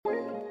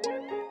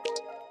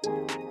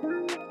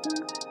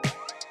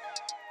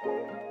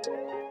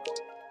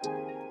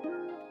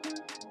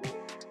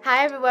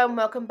Hi everyone,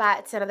 welcome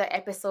back to another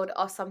episode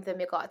of Something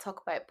We Gotta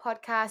Talk About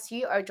podcast.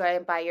 You are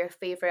joined by your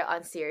favorite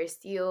unserious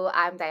duo.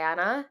 I'm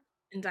Diana.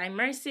 And I'm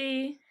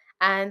Mercy.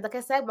 And like I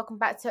said, welcome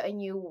back to a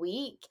new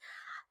week.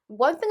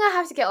 One thing I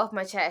have to get off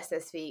my chest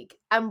this week,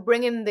 I'm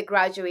bringing the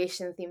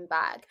graduation theme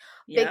back.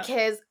 Yeah.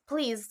 Because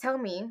please tell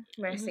me,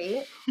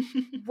 Mercy,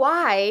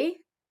 why?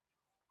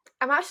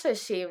 I'm actually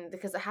ashamed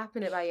because it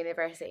happened at my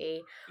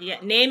university.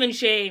 Yeah, name and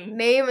shame.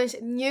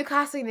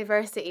 Newcastle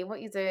University,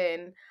 what you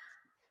doing?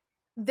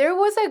 There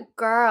was a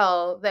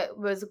girl that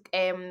was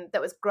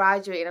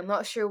graduating. I'm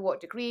not sure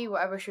what degree,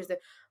 whatever she was doing,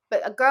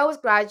 but a girl was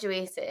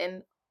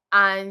graduating,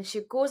 and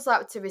she goes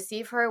up to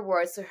receive her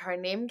award. So her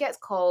name gets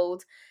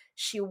called.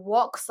 She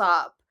walks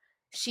up.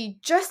 She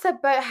just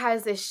about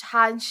has this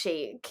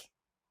handshake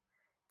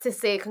to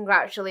say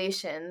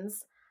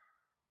congratulations,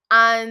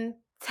 and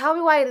tell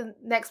me why the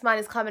next man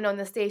is coming on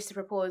the stage to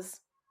propose.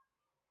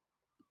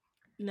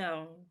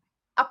 No.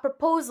 A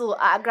proposal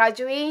at a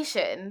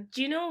graduation.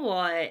 Do you know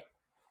what?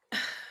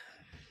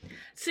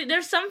 See,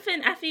 there's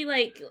something I feel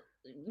like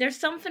there's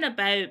something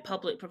about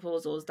public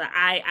proposals that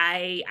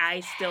I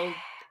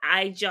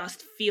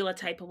just feel a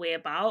type of way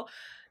about.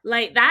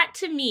 Like that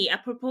to me, a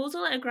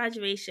proposal at a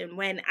graduation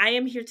when I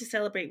am here to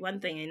celebrate one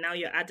thing and now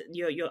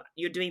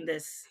you're doing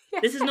this.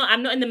 This is not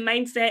I'm not in the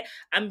mindset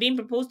I'm being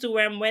proposed to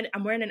where I'm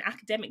wearing an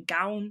academic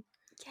gown.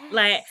 Yes.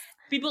 Like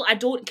people I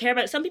don't care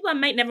about. Some people I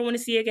might never want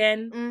to see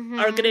again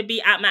are gonna be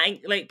at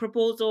my like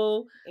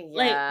proposal.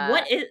 Like Yeah.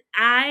 what is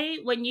I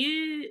when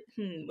you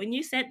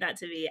said that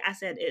to me, I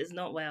said it is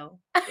not well.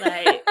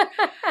 Like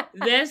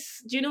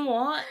this. Do you know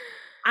what?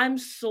 I'm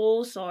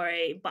so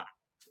sorry, but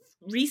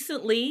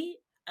recently,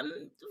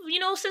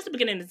 since the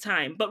beginning of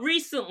time, but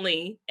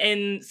recently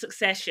in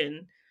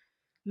succession,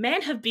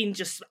 men have been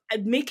just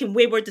making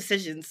wayward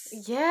decisions.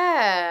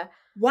 Yeah.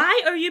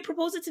 Why are you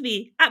proposing to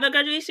me at my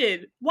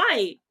graduation?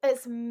 Why?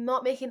 It's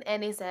not making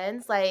any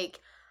sense. Like,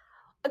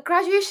 a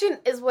graduation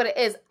is what it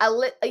is.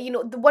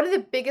 One of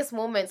the biggest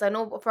moments I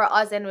know for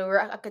us, anyway, we're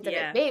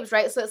academic babes,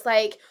 right? So it's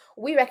like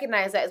we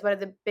recognize that as one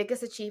of the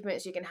biggest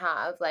achievements you can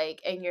have,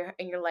 like in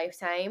your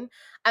lifetime.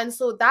 And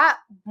so that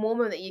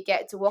moment that you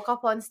get to walk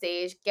up on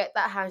stage, get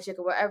that handshake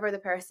or whatever the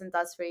person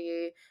does for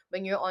you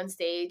when you're on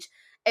stage,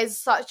 is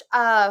such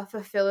a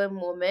fulfilling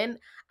moment,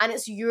 and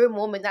it's your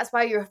moment. That's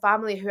why your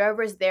family,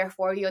 whoever is there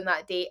for you on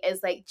that day,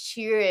 is like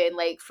cheering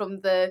like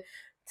from the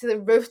to the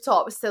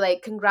rooftops to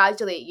like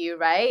congratulate you,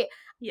 right?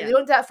 Yeah. They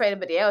don't do that for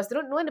anybody else. They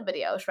don't know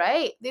anybody else,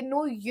 right? They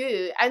know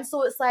you. And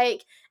so it's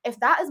like, if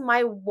that is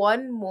my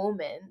one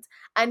moment,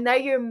 and now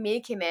you're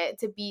making it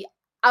to be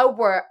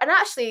our, and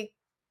actually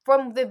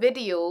from the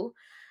video,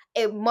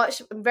 it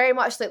very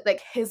much looked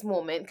like his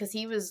moment, because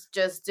he was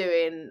just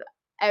doing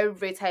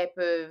every type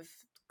of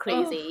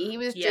crazy. He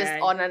was just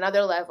on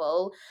another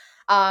level.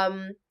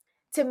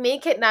 To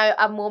make it now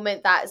a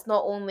moment that is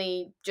not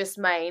only just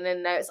mine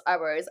and now it's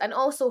ours, and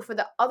also for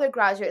the other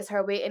graduates who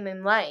are waiting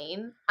in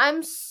line,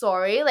 I'm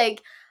sorry,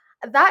 like,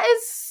 that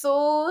is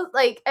so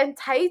like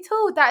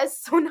entitled. That is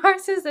so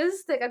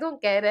narcissistic. I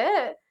don't get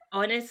it.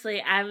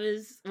 Honestly,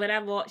 when I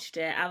watched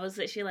it, I was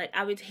literally like,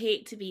 I would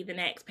hate to be the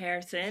next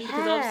person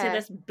because obviously Yeah.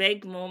 this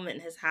big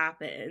moment has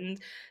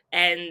happened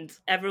and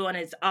everyone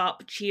is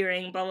up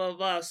cheering, blah blah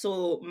blah.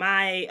 So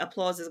my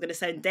applause is going to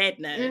sound dead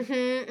now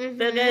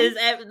because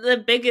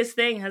the biggest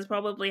thing has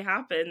probably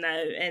happened now,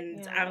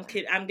 and I'm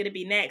going to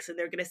be next, and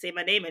they're going to say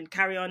my name and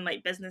carry on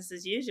like business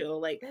as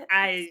usual. Like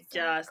I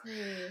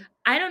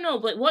don't know,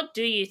 but what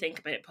do you think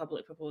about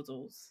public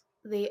proposals?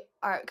 They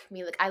irk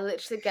me. Like, I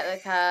literally get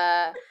like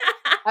a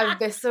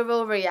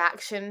visceral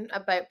reaction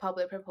about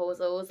public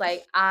proposals.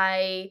 Like,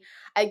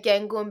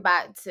 again, going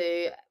back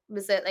to,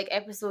 was it like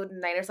episode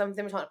 9 or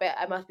something, we're talking about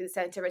I must be the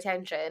center of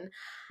attention.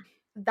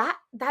 That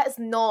is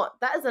not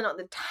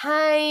the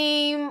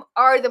time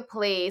or the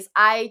place.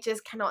 I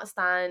just cannot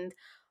stand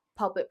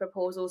public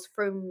proposals.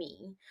 For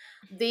me,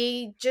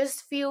 they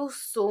just feel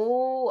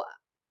so,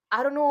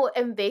 I don't know,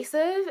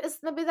 invasive is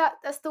maybe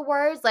that's the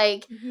word.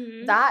 Like,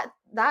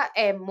 that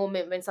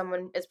moment when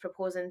someone is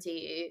proposing to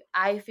you,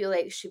 I feel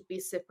like should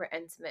be super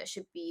intimate.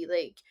 Should be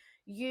like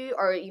you,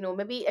 or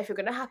maybe if you're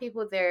gonna have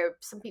people there,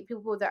 some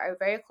people that are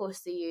very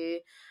close to you,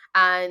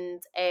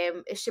 and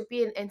it should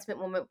be an intimate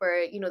moment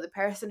where the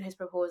person who's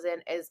proposing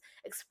is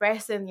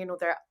expressing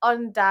their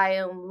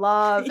undying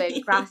love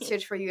and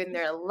gratitude for you in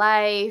their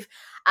life,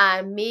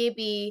 and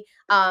maybe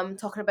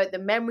talking about the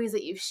memories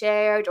that you've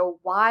shared or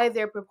why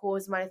they're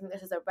proposing. I think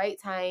this is the right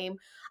time,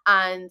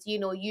 and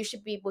you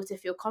should be able to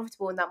feel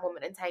comfortable in that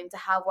moment in time to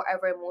have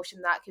whatever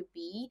emotion that could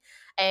be.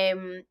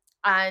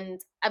 And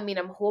I mean,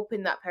 I'm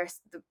hoping that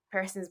the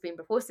person's being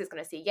proposed to is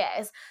going to say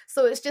yes.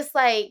 So it's just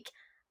like,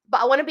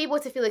 but I want to be able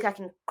to feel like I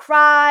can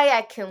cry,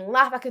 I can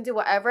laugh, I can do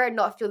whatever, and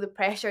not feel the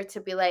pressure to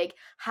be like,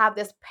 have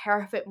this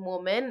perfect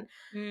moment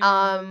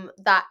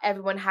that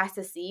everyone has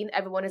to see and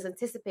everyone is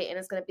anticipating.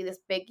 It's going to be this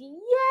big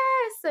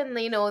yes, and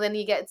then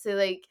you get to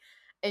like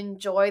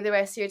enjoy the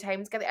rest of your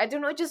time together. I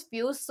don't know, it just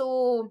feels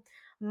so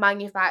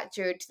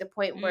manufactured to the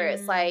point where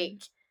it's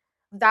like,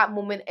 that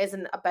moment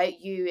isn't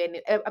about you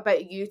and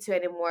about you two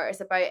anymore.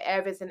 It's about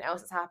everything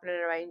else that's happening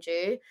around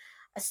you.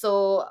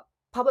 So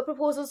public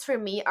proposals for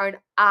me are an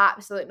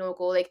absolute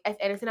no-go. Like, if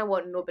anything, I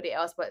want nobody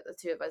else but the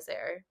two of us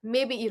there.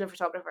 Maybe even a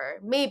photographer.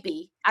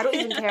 Maybe. I don't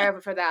even care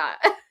for that.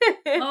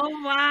 Oh,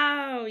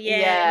 wow.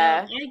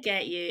 Yeah. No, I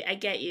get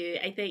you.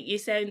 I think you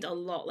sound a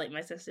lot like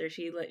my sister.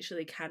 She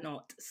literally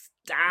cannot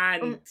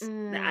stand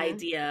the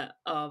idea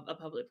of a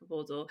public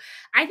proposal.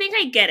 I think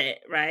I get it,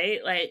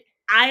 right? Like,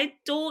 I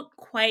don't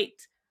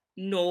quite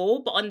know,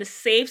 but on the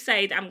safe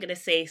side, I'm gonna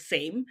say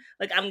same.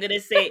 Like, I'm gonna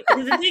say,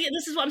 because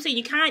this is what I'm saying.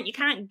 You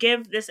can't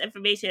give this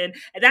information,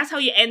 and that's how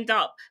you end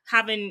up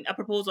having a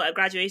proposal at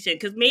graduation.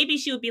 Because maybe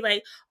she would be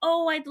like,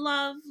 "Oh, I'd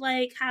love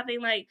like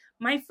having like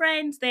my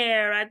friends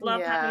there. I'd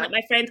love having like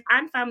my friends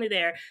and family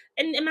there."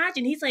 And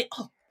imagine he's like,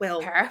 "Oh,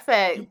 well,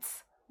 perfect.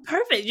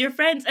 Your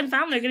friends and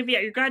family are going to be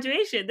at your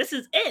graduation. This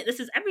is it. This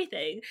is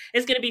everything.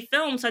 It's going to be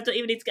filmed, so I don't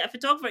even need to get a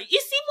photographer." You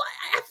see what?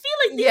 I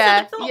feel like these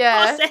are the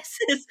thought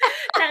processes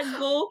that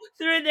go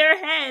through their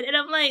head. And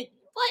I'm like,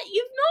 what?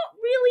 You've not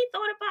really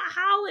thought about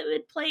how it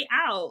would play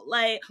out.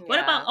 Like, what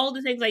about all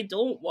the things I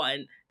don't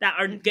want that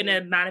are going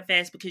to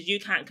manifest because you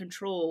can't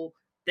control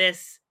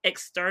this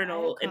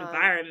external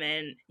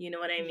environment? You know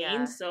what I mean?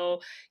 Yeah.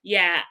 So,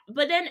 yeah.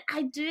 But then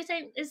I do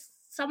think it's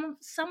some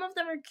of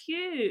them are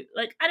cute.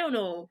 Like, I don't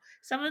know.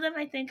 Some of them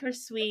I think are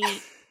sweet.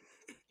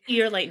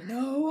 You're like,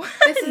 no.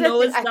 This is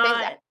no, it's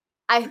not.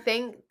 I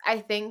think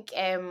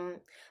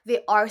they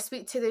are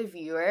sweet to the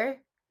viewer,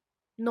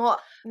 not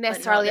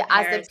necessarily not the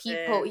as the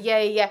people.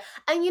 Yeah.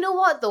 And you know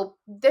what though?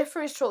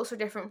 Different strokes for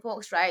different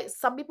folks, right?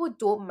 Some people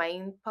don't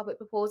mind public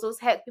proposals.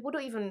 Heck, people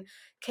don't even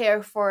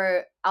care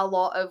for a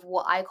lot of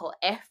what I call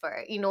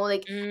effort. You know,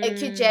 like it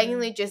could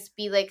genuinely just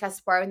be like a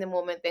spur in the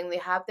moment thing. They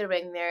have the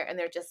ring there and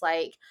they're just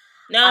like,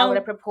 "No, I want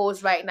to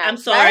propose right now." I'm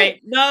sorry.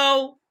 Right?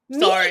 No.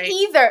 Sorry.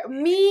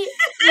 Me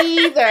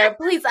either.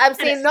 Please, I'm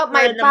saying not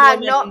my bag,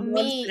 not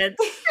me.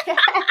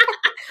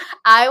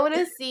 I want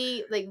to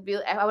see like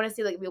real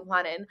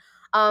planning.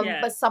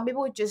 But some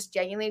people just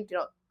genuinely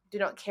do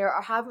not care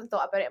or haven't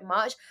thought about it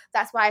much.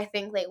 That's why I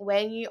think like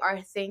when you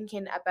are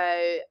thinking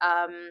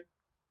about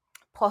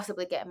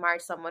possibly getting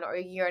married to someone, or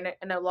you're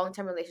in a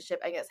long-term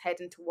relationship and it's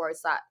heading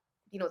towards that,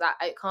 you know, that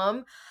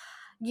outcome,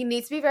 you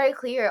need to be very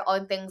clear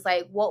on things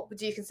like, what would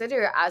you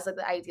consider as like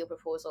the ideal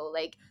proposal?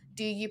 Like,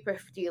 do you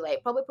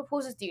like public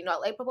proposals? Do you not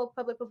like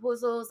public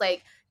proposals?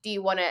 Like, do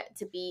you want it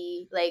to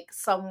be like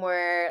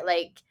somewhere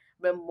like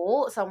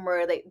remote,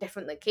 somewhere like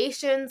different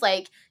locations?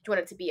 Like, do you want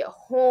it to be at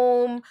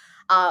home?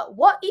 I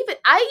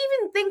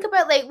even think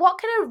about like, what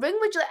kind of ring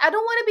would you like? I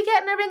don't want to be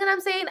getting a ring and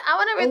I'm saying I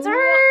want to return.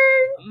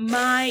 Oh,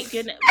 my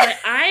goodness. But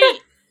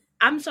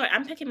I'm sorry,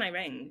 I'm picking my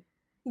ring.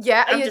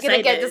 Yeah, are you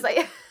gonna get just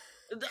like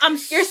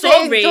You're sorry.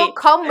 Saying don't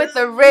come with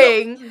a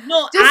ring.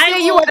 No, just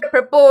say you want to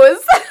propose.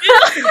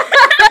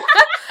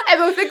 And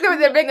we'll think about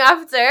the ring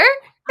after.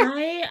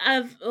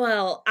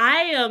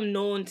 I am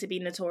known to be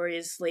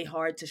notoriously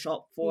hard to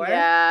shop for.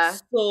 Yeah.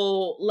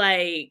 So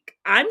like,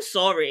 I'm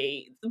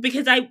sorry,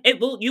 because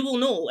you will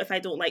know if I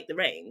don't like the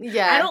ring.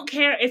 Yeah. I don't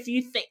care if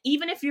you think,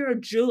 even if you're a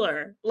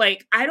jeweler,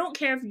 like, I don't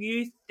care if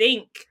you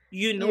think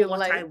you know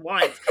what I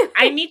want.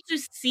 I need to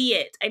see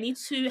it. I need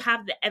to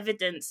have the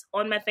evidence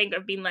on my finger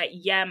of being like,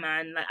 yeah,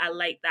 man, like, I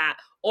like that.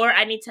 Or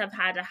I need to have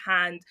had a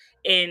hand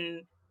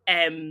in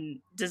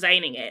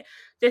designing it.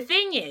 The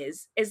thing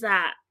is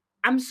that,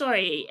 I'm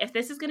sorry, if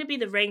this is going to be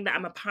the ring that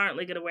I'm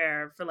apparently going to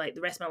wear for like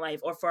the rest of my life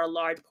or for a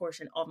large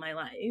portion of my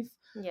life,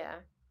 yeah,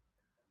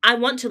 I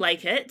want to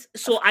like it,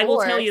 so I will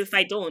tell you if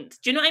I don't.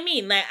 Do you know what I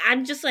mean? Like,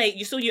 I'm just like,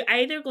 so you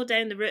either go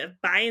down the route of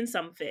buying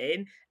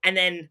something and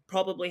then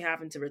probably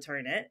having to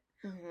return it,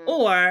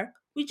 or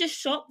we just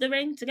shop the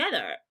ring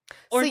together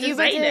or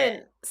design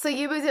it. So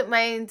you wouldn't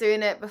mind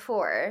doing it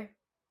before?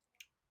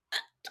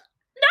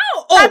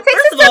 No! Oh,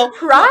 first of all,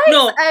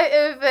 no. Out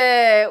of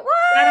it.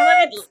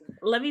 What?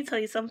 Let me tell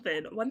you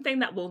something. One thing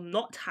that will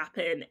not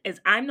happen is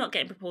I'm not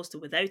getting proposed to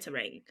without a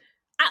ring.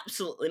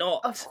 Absolutely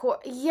not. Of course.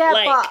 Yeah,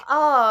 like,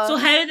 but... So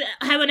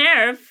how on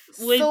earth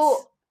would...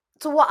 So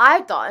what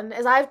I've done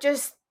is I've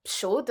just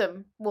showed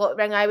them what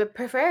ring I would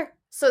prefer.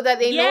 So that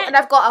they know. And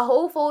I've got a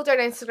whole folder on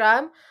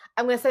Instagram.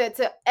 I'm going to send it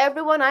to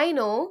everyone I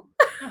know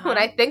when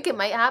I think it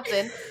might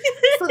happen.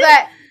 So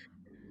that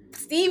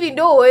Stevie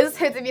knows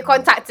who to be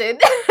contacted.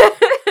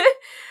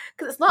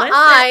 Because it's not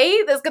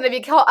I that's going to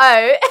be caught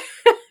out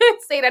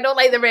saying I don't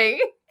like the ring.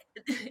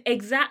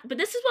 Exactly. But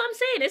this is what I'm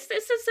saying.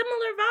 It's a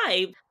similar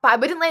vibe. But I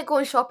wouldn't like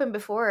going shopping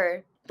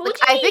before. But like,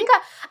 I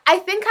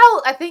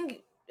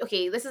think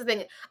okay, this is the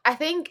thing. I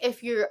think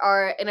if you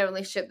are in a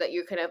relationship that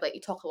you're kind of like,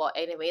 you talk a lot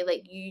anyway,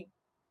 like you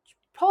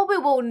probably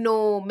will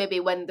know maybe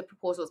when the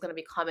proposal is going to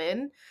be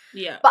coming.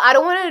 Yeah. But I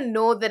don't want to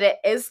know that it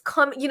is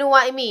coming. You know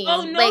what I mean?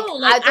 Oh, no.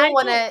 Like, I don't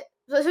want to...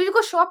 So if you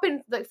go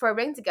shopping like for a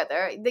ring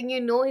together, then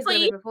you know he's going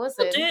to be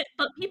proposing.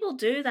 But people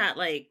do that,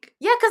 like...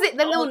 Yeah, because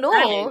then they'll know.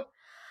 Time.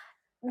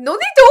 No,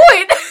 they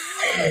don't!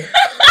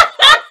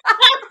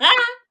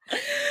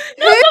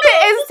 Who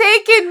is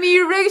taking me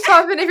ring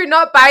shopping if you're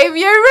not buying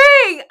me a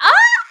ring?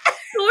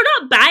 So we're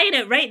not buying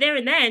it right there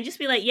and then. Just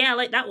be like, yeah, I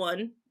like that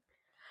one.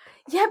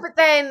 Yeah, but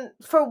then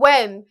for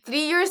when?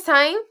 3 years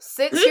time?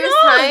 6 Who years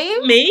knows?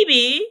 time?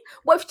 Maybe.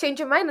 What if you change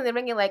your mind and they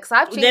ring you like, so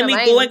I've changed Then my we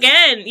mind. go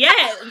again.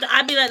 Yeah,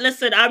 I'd be like,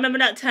 listen, I remember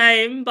that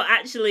time, but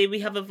actually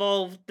we have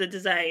evolved the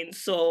design,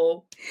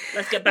 so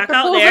let's get back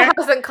out there. The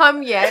proposal hasn't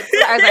come yet,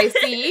 as I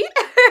see.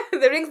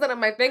 The ring's not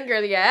on my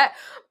finger yet,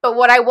 but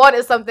what I want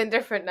is something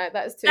different now.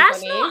 That's funny.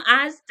 That's not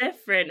as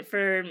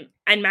different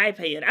in my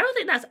opinion. I don't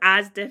think that's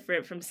as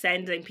different from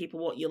sending people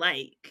what you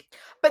like.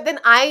 But then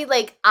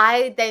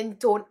I then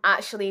don't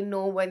actually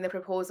know when the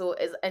proposal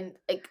is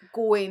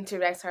going to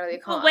necessarily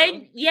come.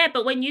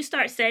 But when you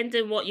start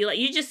sending what you like,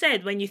 you just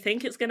said when you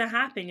think it's gonna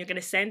happen, you're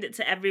gonna send it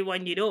to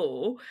everyone you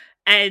know.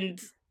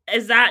 And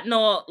is that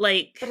not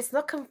like? But it's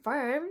not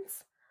confirmed.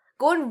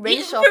 Going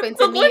ring shopping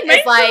to me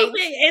is like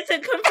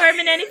isn't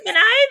confirming anything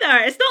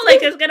either. It's not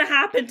like it's gonna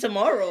happen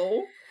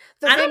tomorrow.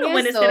 I don't know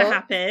when it's gonna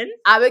happen.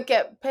 I would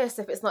get pissed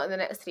if it's not in the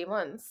next 3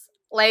 months.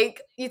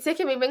 Like, you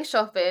taking me ring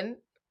shopping.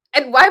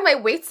 And why am I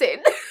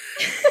waiting?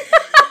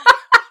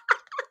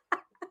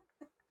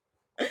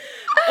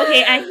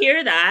 Okay, I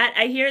hear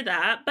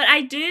that. But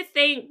I do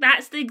think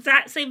that's the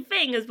exact same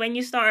thing as when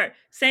you start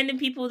sending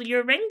people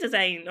your ring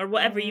design or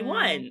whatever you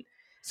want.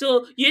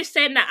 So you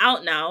send that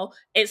out now.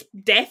 It's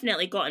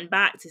definitely gotten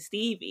back to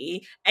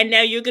Stevie. And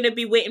now you're going to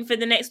be waiting for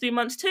the next 3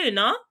 months too,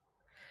 no?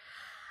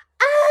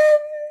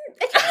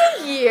 It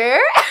could be a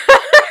year.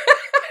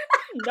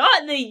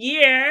 Not the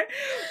year.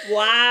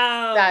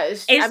 Wow.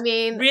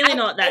 Really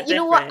not that different. You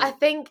know what? I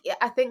think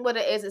what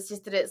it is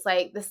just that it's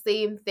like the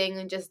same thing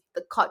and just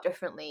the cut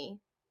differently.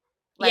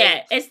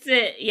 Like, it's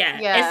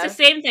the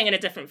same thing in a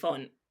different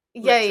font.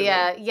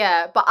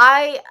 Yeah. But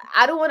I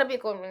don't want to be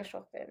going ring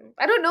shopping.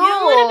 I don't know. You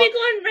don't want to be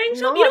going ring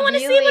shopping. You don't want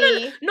to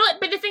really. see what.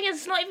 But the thing is,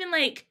 it's not even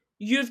like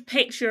you've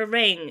picked your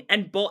ring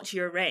and bought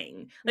your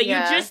ring. Like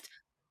you're just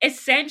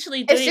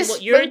essentially doing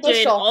what you're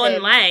doing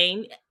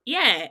online.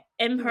 Yeah,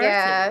 in person.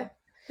 Yeah.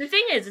 The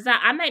thing is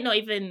that I might not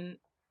even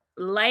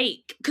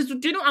like, because do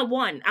you know what I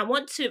want? I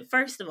want to,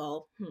 first of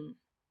all,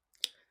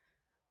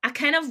 I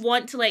kind of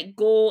want to like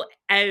go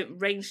out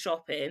ring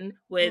shopping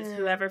with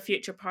whoever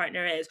future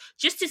partner is,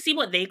 just to see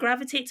what they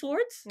gravitate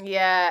towards.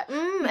 Yeah.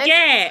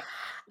 Yeah.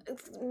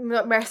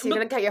 Mercy, you're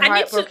going to get your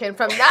heart broken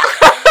from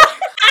that.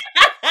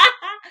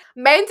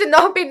 Men do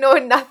not be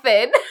knowing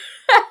nothing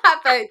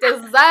about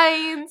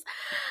designs.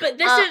 But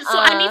this is so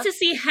I need to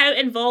see how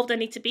involved I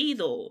need to be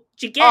though.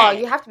 Do you get? Oh,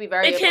 you have to be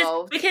very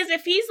involved. Because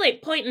if he's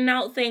like pointing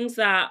out things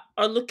that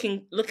are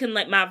looking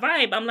like my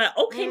vibe, I'm like,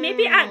 okay,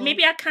 maybe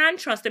I can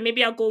trust and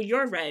maybe I'll go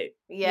your route.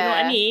 Yeah, you know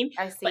what I mean?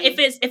 I see. But if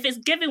it's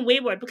giving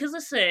wayward, because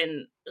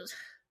listen,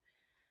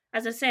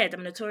 as I said,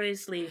 I'm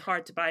notoriously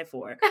hard to buy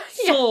for.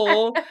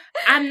 So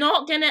I'm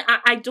not gonna.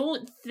 I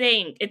don't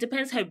think it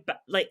depends how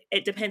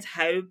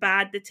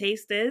bad the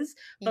taste is.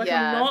 But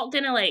I'm not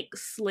gonna like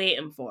slate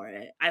him for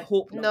it. I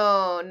hope not.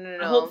 No.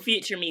 I hope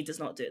future me does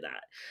not do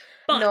that.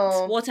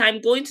 But what I'm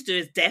going to do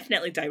is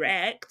definitely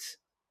direct.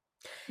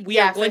 We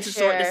are going to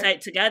sort this out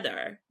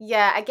together.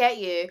 Yeah, I get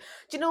you.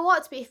 Do you know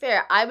what? To be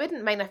fair, I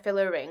wouldn't mind a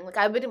filler ring. Like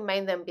I wouldn't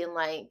mind them being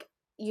like,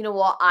 you know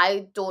what,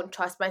 I don't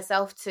trust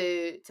myself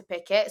to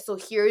pick it, so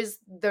here's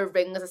the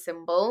ring as a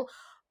symbol,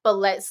 but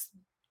let's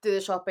do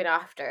the shopping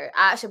after.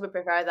 I actually would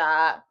prefer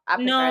that. I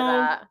prefer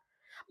that.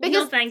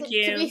 Because thank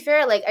you. To be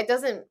fair, like it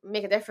doesn't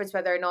make a difference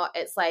whether or not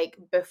it's like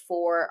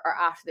before or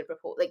after the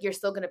proposal. Like you're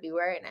still gonna be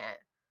wearing it.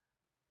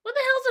 What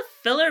the hell's a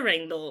filler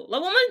ring though?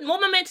 Like what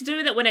am I meant to do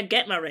with it when I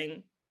get my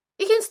ring?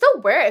 You can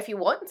still wear it if you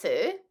want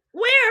to.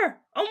 Where?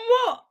 On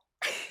what?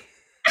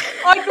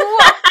 On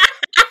what?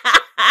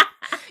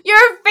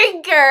 Your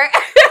finger.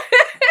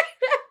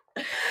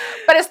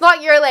 But it's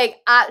not your like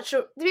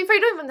actual. To be fair,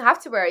 you don't even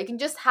have to wear it. You can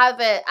just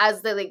have it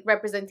as the like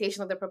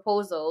representation of the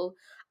proposal,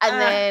 and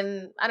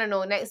then I don't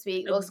know. Next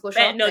week we'll go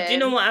shopping. No, do you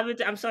know what I would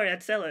do? I'm sorry,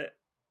 I'd sell it.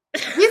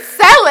 You'd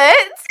sell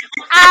it,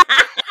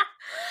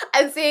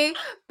 and see,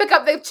 pick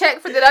up the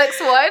check for the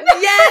next one.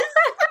 Yes.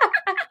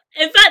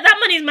 In fact, that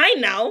money's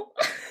mine now.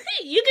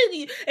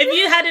 If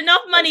you had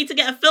enough money to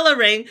get a filler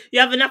ring,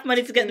 you have enough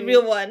money to get the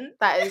real one.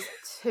 That is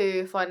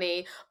too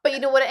funny. But you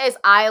know what it is?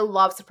 I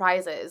love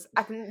surprises.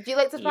 Do you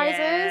like surprises?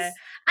 Yeah,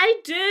 I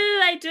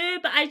do,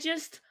 but I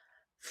just...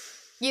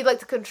 You like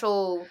to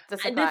control the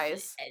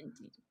surprise.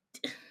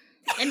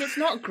 And it's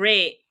not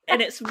great.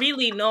 And it's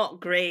really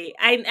not great.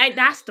 I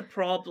that's the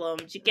problem.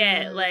 Do you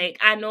get? Like,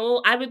 I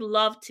know I would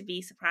love to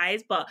be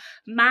surprised, but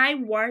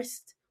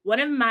one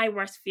of my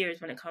worst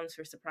fears when it comes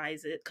to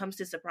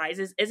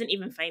surprises isn't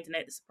even finding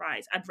out the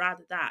surprise. I'd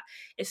rather that.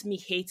 It's me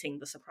hating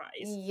the surprise.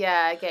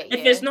 Yeah, I get you.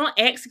 If it's not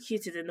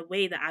executed in the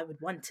way that I would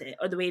want it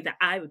or the way that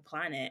I would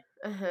plan it,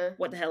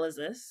 what the hell is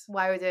this?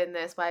 Why are we doing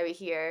this? Why are we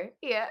here?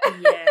 Yeah.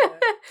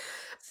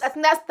 I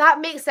think that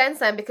makes sense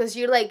then, because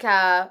you're like,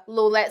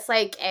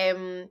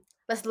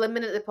 let's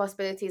eliminate the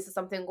possibilities of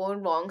something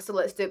going wrong, so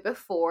let's do it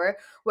before.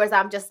 Whereas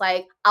I'm just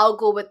like, I'll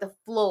go with the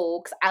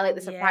flow because I like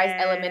the surprise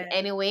element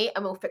anyway,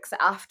 and we'll fix it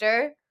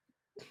after.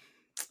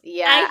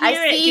 Yeah,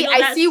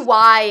 I see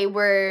why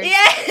we're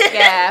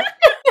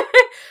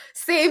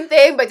Same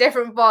thing, but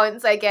different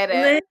fonts. I get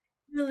it.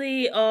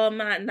 Literally, oh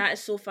man, that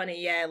is so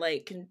funny. Yeah,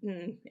 like,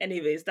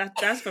 anyways,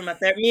 that's for my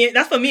therapist.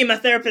 That's for me and my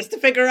therapist to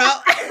figure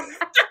out.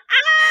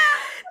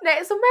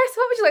 Next, so Marcy,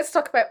 what would you like to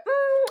talk about?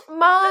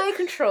 My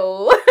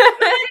control.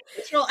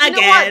 Control you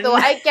again. know what though?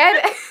 I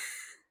get it.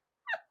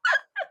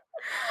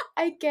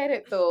 I get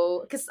it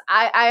though, because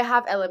I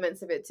have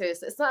elements of it too,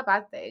 so it's not a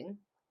bad thing.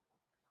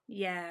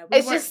 Yeah,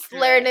 it's just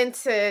learning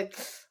to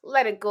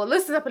let it go,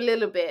 loosen up a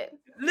little bit.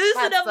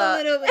 Loosen up a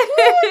little bit.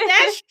 Ooh,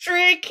 that's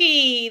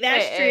tricky.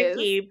 That's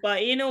tricky. Is.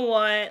 But you know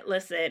what?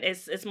 Listen,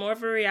 it's more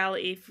of a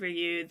reality for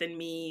you than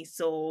me.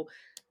 So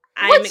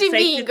what do you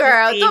mean,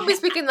 girl? Don't be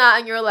speaking that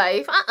in your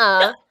life.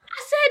 I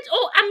said,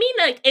 I mean,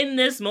 like, in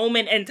this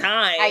moment in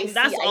time.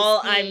 That's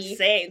all I'm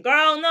saying.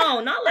 Girl,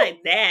 no, not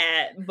like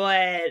that.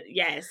 But,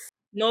 yes.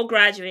 No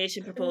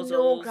graduation proposals.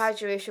 No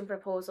graduation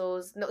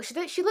proposals. No,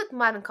 she looked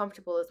mad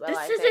uncomfortable as well,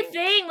 This is the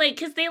thing, like,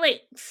 because they,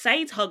 like,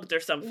 side hugged or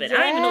something. Yeah. I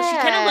don't even know. She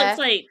kind of looks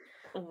like,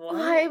 what?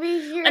 Why are we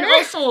here? And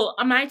also,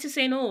 am I to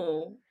say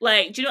no?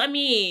 Like, do you know what I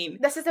mean?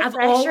 This is a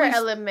pressure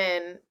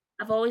element.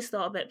 I've always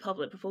thought about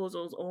public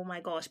proposals. Oh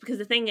my gosh. Because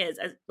the thing is,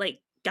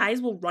 like,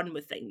 guys will run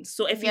with things.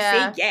 So if you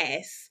say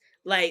yes,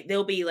 like,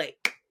 they'll be like,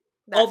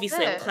 that's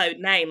obviously on cloud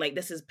 9, like,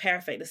 this is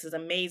perfect, this is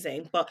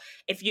amazing. But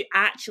if you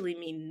actually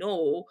mean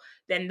no,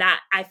 then that,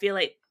 I feel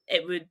like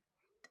it would,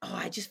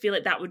 I just feel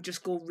like that would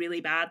just go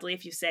really badly.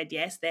 If you said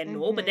yes, then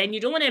no. But then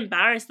you don't want to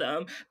embarrass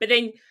them. But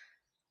then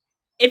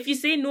if you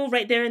say no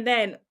right there and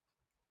then,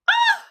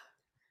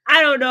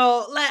 I don't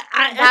know. Like,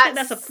 I think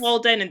that's a fall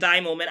down and die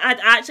moment. I'd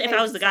actually, if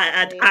I was the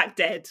guy, I'd act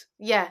dead.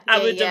 Yeah.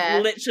 I would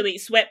have literally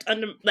swept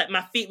under, like,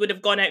 my feet would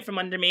have gone out from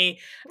under me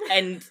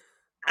and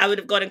I would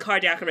have gone in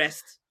cardiac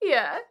arrest.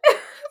 Yeah.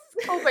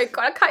 Oh my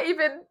god, I can't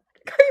even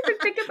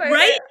think about it.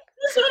 Right?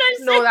 That's what I'm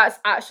saying. No, that's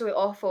actually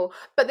awful.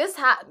 But this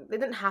it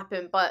didn't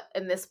happen, but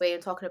in this way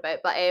I'm talking about.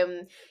 But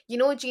you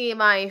know Jeannie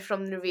Mai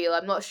from The Real.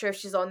 I'm not sure if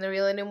she's on The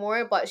Real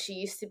anymore, but she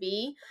used to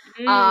be.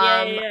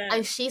 Yeah.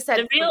 And she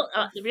said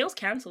The Real's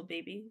cancelled,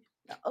 baby.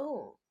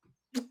 Oh.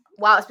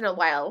 Wow, it's been a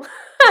while.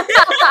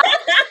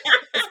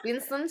 It's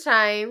been some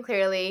time,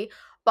 clearly.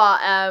 But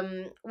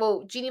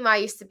Jeannie Mai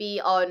used to be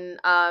on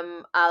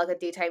like a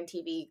daytime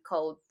TV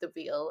called The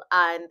Real,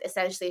 and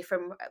essentially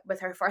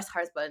with her first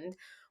husband,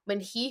 when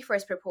he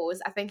first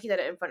proposed, I think he did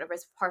it in front of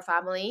her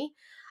family,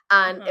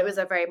 and it was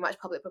a very much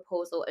public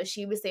proposal. And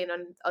she was saying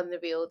on The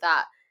Real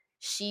that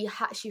she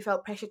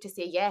felt pressure to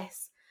say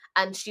yes,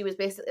 and she was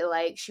basically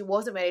like she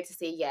wasn't ready to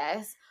say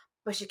yes,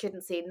 but she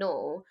couldn't say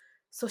no.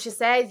 So she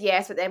said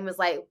yes, but then was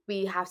like,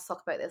 we have to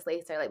talk about this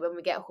later. Like, when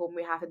we get home,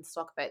 we're having to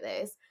talk about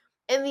this.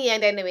 In the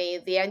end,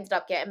 anyway, they ended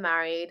up getting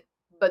married,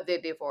 but they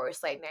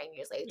divorced like 9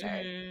 years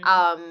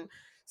later.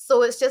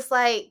 So it's just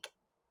like,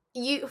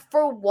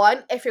 for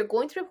one, if you're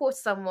going to propose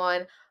to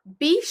someone,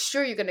 be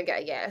sure you're gonna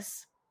get a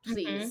yes,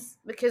 please,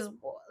 because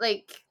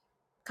like,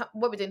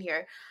 what are we doing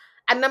here?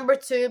 And number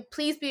two,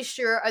 please be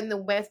sure on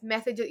the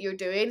method that you're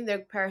doing, the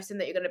person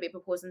that you're gonna be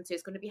proposing to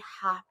is going to be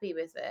happy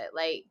with it.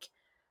 Like,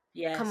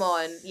 yes. Come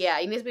on, yeah,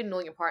 you need to be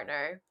knowing your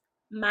partner.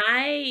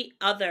 My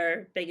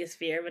other biggest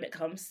fear when it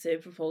comes to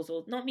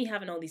proposals, not me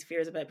having all these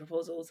fears about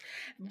proposals,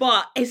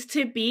 but is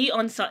to be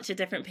on such a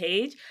different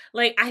page.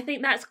 Like, I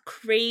think that's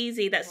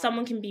crazy that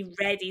someone can be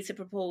ready to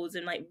propose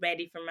and like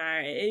ready for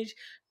marriage,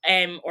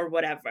 or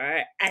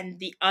whatever, and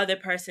the other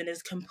person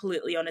is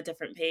completely on a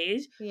different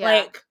page. Yeah.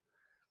 Like,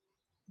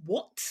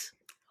 what?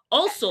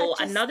 Also,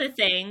 another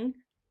thing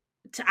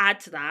to add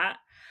to that,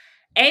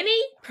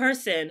 any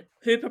person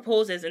who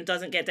proposes and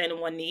doesn't get down on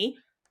one knee,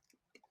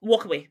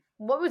 walk away.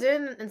 What we're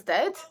doing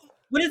instead?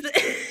 What is it?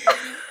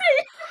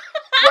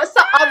 What's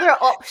the other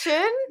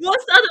option?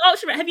 What's the other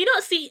option? Have you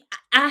not seen?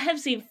 I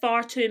have seen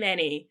far too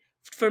many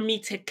for me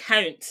to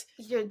count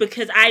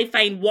because I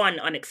find one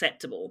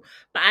unacceptable.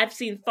 But I've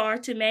seen far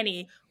too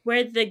many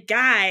where the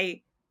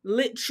guy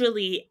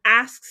literally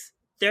asks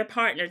their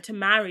partner to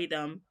marry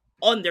them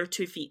on their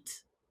 2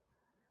 feet.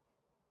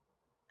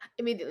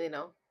 Immediately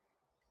no.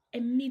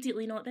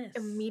 Immediately not this.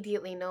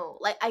 Immediately no.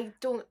 Like, I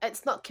don't,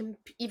 it's not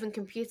even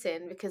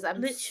computing, because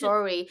I'm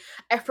sorry,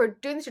 if we're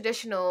doing the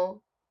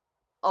traditional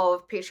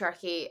of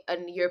patriarchy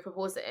and you're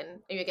proposing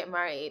and you get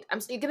married,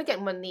 you're gonna get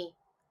one knee.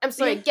 I'm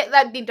sorry, get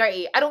that knee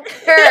dirty. I don't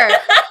care.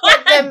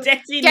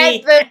 Get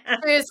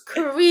the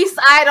crease.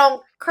 I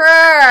don't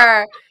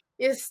care.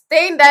 You're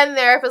staying down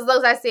there for as long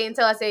as I say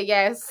until I say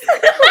yes.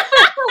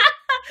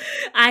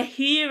 I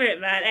hear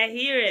it, man. I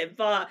hear it,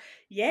 but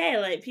yeah,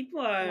 like people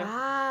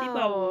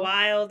are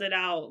wilding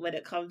out when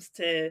it comes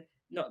to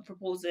not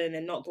proposing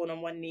and not going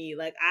on one knee.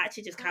 Like, I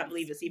actually just can't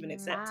believe it's even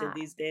accepted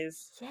these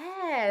days.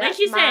 Yeah, like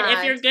you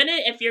said,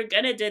 if you're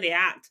gonna do the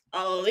act,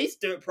 I'll at least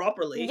do it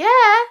properly.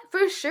 Yeah,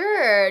 for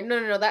sure.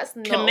 No, that's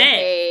not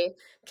okay.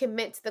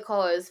 Commit to the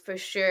cause for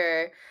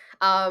sure.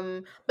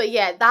 But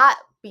yeah, that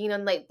being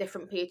on like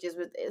different pages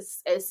with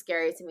is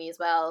scary to me as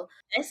well.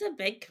 It's a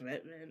big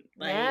commitment.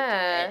 Like,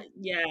 Yeah.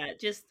 yeah,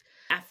 just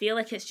I feel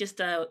like it's just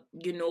a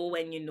you know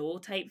when you know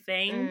type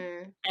thing.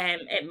 Mm.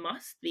 It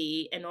must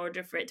be in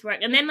order for it to work.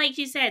 And then, like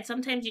you said,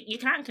 sometimes you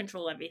can't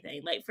control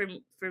everything. Like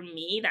for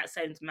me, that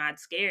sounds mad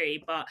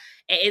scary, but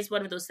it is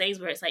one of those things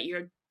where it's like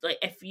you're like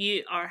if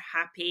you are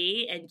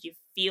happy and you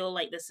feel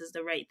like this is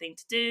the right thing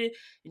to do,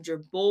 and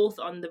you're both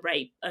on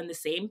the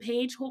same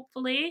page,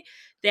 hopefully,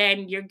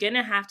 then you're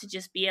gonna have to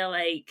just be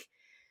like,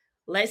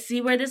 let's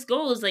see where this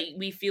goes. Like,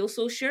 we feel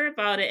so sure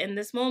about it in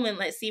this moment.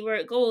 Let's see where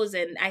it goes.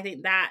 And I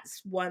think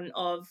that's one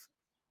of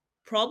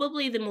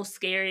probably the most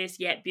scariest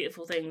yet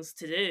beautiful things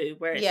to do,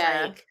 where it's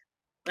like,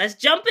 let's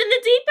jump in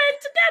the deep end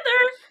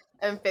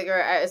together and figure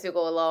it out as we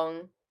go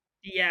along.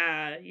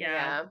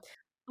 Yeah.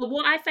 But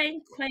what I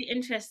find quite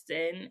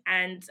interesting,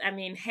 and I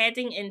mean,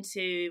 heading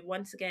into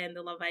once again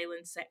the Love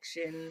Island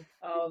section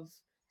of,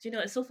 do you know,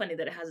 it's so funny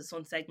that it has its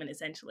own segment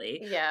essentially.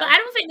 But I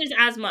don't think there's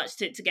as much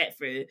to get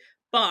through.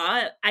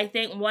 But I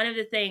think one of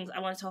the things I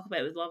want to talk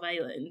about with Love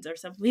Island, or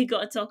something we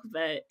got to talk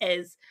about,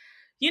 is,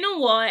 you know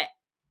what?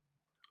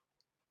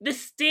 The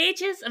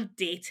stages of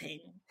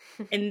dating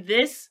in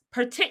this,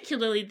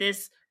 particularly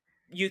this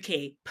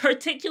UK,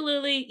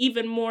 particularly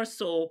even more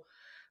so,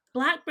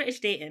 Black British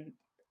dating.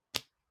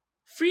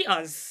 Free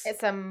us.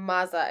 It's a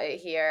mazza out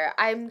here.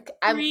 I'm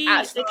Free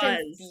actually us.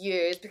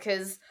 confused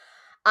because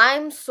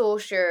I'm so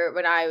sure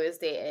when I was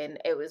dating,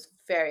 it was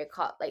very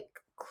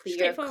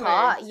clear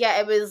cut. Yeah,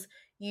 it was,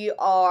 you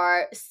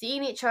are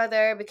seeing each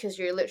other because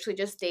you're literally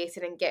just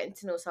dating and getting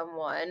to know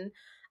someone,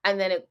 and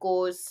then it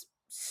goes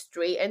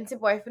straight into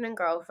boyfriend and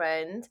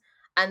girlfriend,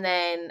 and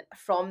then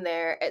from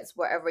there it's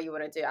whatever you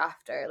want to do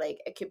after. Like,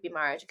 it could be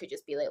marriage, it could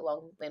just be like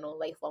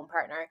lifelong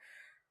partner.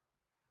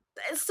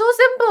 It's so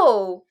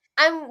simple.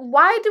 And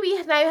why do we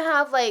now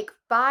have like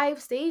 5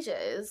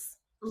 stages?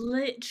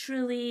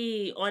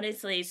 Literally,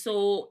 honestly.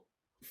 So,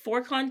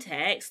 for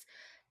context,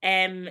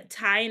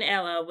 Ty and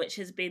Ella, which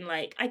has been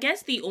like, I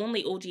guess the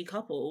only OG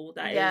couple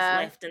that is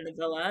left in the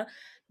villa,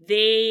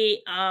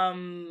 they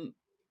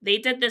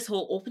did this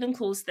whole open and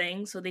close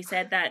thing. So they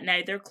said that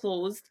now they're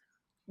closed.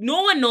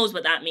 No one knows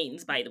what that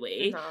means, by the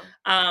way.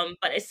 No.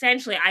 But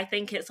essentially, I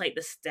think it's like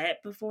the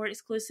step before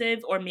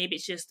exclusive, or maybe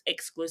it's just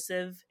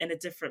exclusive in a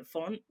different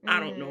font.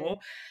 I don't know.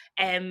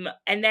 And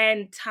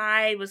then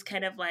Ty was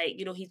kind of like,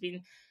 you know, he's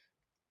been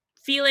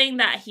feeling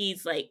that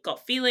he's like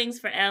got feelings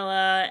for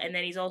Ella, and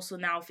then he's also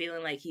now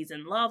feeling like he's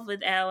in love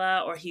with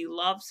Ella, or he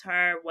loves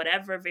her,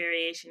 whatever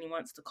variation he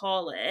wants to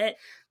call it.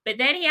 But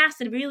then he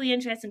asked a really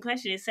interesting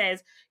question. He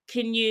says,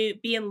 can you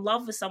be in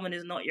love with someone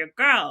who's not your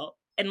girl?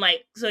 And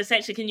like, so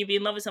essentially, can you be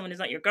in love with someone who's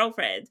not your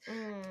girlfriend?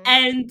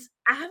 And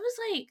I was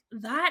like,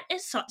 that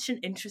is such an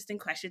interesting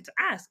question to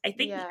ask. I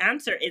think the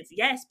answer is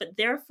yes, but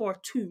therefore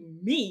to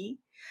me,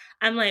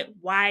 I'm like,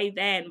 why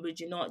then would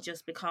you not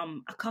just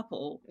become a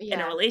couple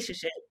in a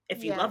relationship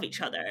if you love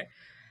each other?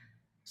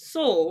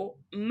 So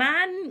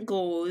man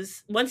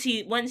goes, once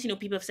you know,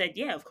 people have said,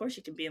 yeah, of course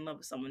you can be in love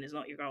with someone who's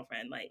not your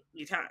girlfriend, like,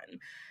 you can.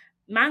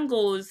 Man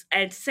goes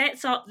and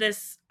sets up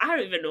this, I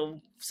don't even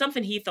know,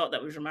 something he thought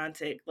that was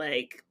romantic,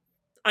 like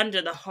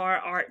under the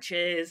heart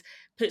arches,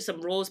 put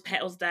some rose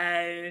petals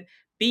down,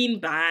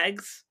 bean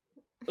bags,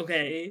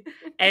 okay,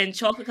 and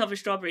chocolate covered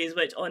strawberries,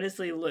 which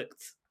honestly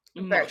looked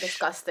very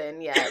disgusting.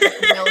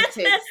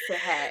 Melted to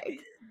heck.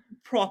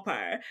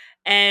 Proper.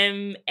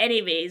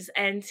 Anyways,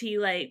 and he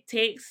like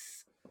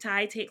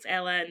Ty takes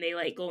Ella, and they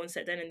like go and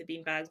sit down in the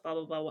beanbags, blah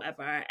blah blah,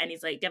 whatever. And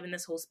he's like giving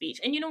this whole speech.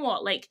 And you know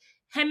what? Like,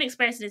 him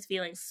expressing his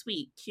feelings,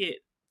 sweet, cute,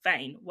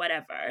 fine,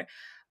 whatever.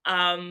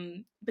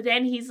 But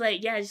then he's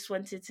like, yeah, I just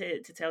wanted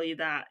to tell you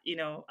that, you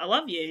know, I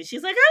love you. And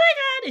she's like, oh my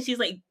god, and she's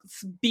like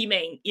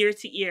beaming ear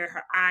to ear,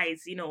 her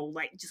eyes, you know,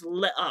 like just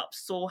lit up,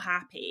 so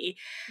happy.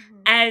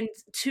 And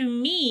to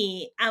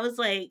me, I was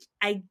like,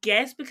 I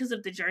guess because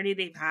of the journey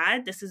they've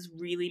had, this is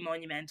really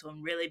monumental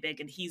and really big,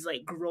 and he's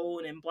like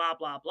grown and blah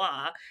blah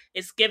blah.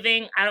 It's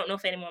giving, I don't know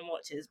if anyone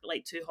watches, but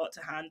like Too Hot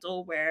to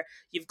Handle, where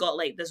you've got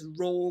like this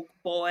rogue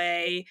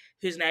boy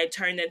who's now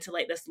turned into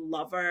like this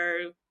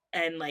lover,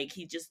 and like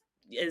he just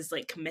is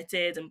like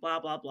committed and blah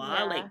blah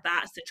blah. Like,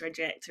 that's the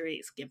trajectory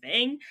it's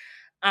giving.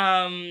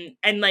 And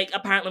like,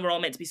 apparently we're all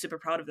meant to be super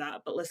proud of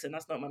that, but listen,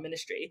 that's not my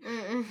ministry.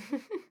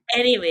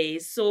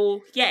 Anyways, so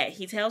yeah,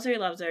 he tells her he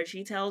loves her,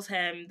 she tells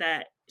him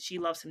that she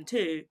loves him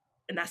too,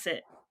 and that's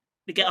it.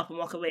 They get up and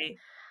walk away.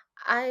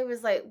 I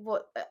was like,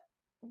 what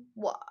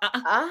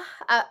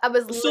I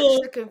was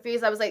literally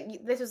confused. I was like,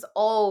 this was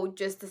all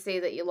just to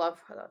say that you love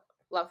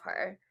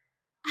her.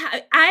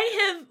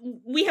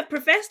 We have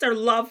professed our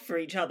love for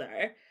each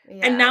other,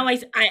 and now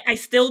I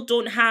still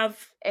don't have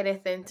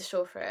anything to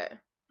show for it.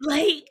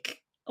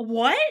 Like,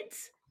 what?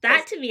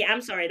 That to me,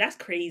 I'm sorry, that's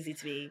crazy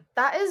to me.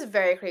 That is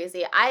very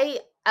crazy. I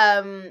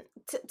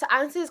to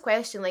answer this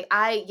question, like,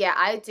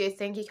 I do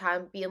think you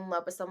can be in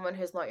love with someone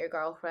who's not your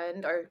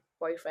girlfriend or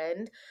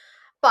boyfriend.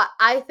 But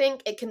I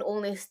think it can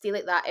only stay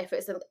like that if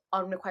it's an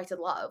unrequited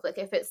love. Like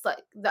if it's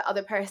like the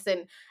other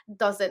person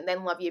doesn't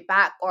then love you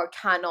back or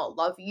cannot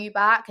love you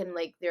back, and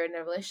like they're in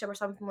a relationship or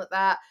something like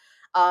that,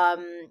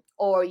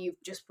 or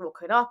you've just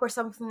broken up or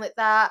something like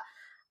that.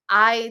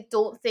 I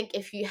don't think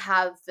if you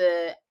have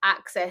the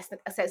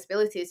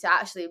accessibility to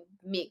actually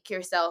make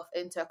yourself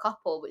into a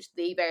couple, which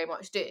they very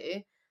much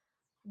do,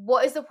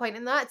 what is the point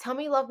in that? Tell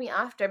me you love me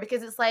after,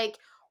 because it's like,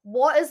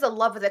 what is the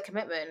love of the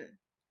commitment?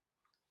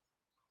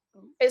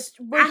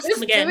 We're Ask them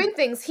just again. doing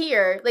things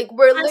here. Like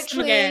we're Ask them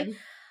literally, again.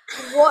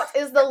 what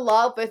is the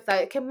love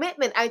without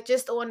commitment? I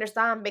just don't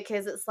understand,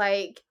 because it's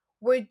like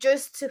we're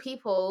just two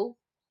people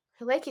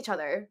who like each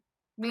other,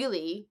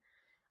 really,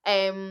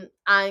 and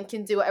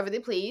can do whatever they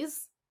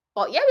please.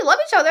 But yeah, we love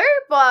each other.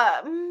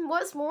 But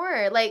what's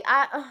more? Like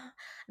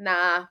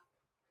nah,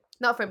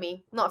 not for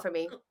me. Not for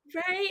me.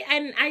 Right?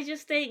 And I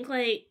just think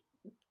like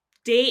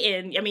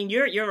dating, I mean,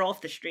 you're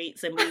off the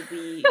streets, and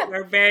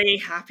we're very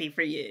happy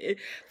for you,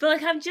 but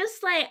like I'm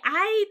just like,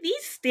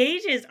 these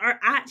stages are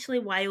actually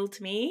wild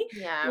to me.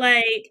 Yeah.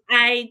 Like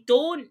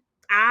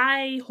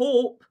I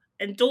hope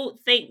and don't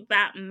think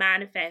that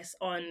manifests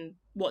on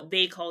what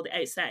they call the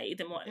outside,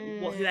 and what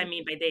who I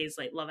mean by they is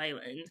like Love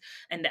Island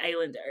and the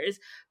Islanders.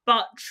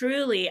 But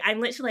truly,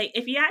 I'm literally like,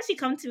 if you actually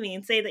come to me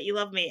and say that you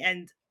love me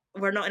and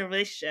we're not in a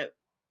relationship,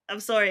 I'm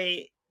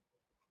sorry,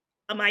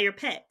 am I your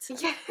pet?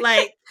 Yeah.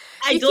 Like,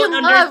 I you don't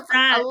can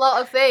understand. love a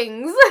lot of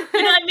things.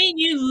 You know what I mean?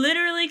 You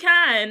literally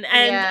can.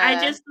 And Yeah.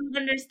 I just don't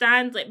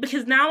understand, like,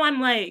 because now I'm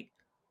like,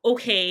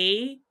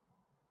 okay,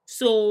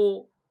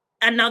 so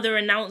another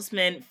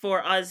announcement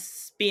for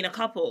us being a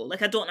couple.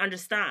 Like, I don't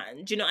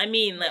understand. Do you know what I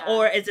mean? Like, Yeah.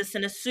 or is this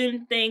an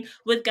assumed thing?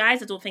 With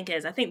guys, I don't think it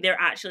is. I think they're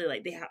actually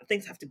like,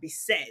 things have to be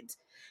said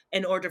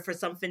in order for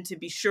something to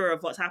be sure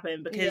of what's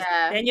happening, because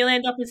then you'll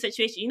end up in a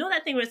situation, you know,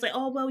 that thing where it's like,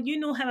 oh well, you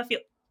know how I feel.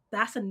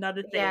 That's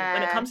another thing.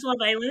 When it comes to Love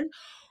Island,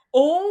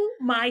 oh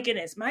my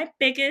goodness, my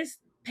biggest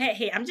pet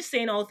hate, I'm just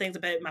saying all things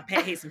about my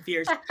pet hates and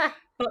fears,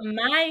 but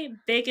my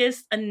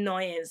biggest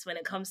annoyance when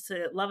it comes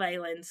to Love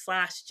Island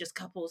 / just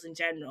couples in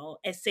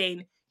general is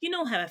saying, you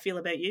know how I feel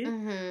about you.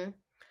 Mm-hmm.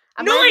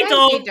 No, I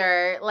don't.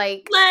 Reader,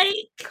 like,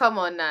 come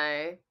on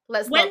now.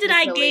 When did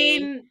I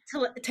gain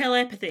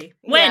telepathy?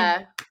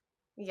 When?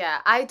 Yeah,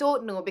 I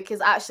don't know,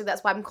 because actually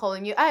that's why I'm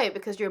calling you out,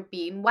 because you're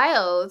being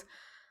wild.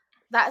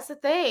 That's the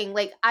thing.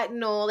 Like, I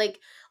know, like,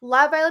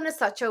 Love Island is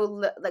such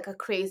a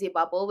crazy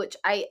bubble, which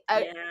I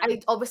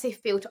obviously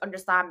fail to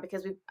understand,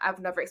 because I've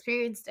never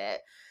experienced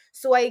it.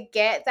 So I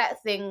get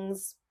that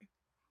things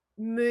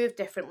move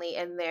differently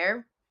in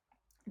there.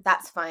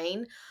 That's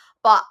fine.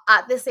 But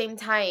at the same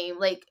time,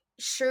 like,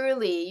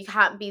 surely you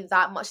can't be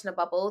that much in a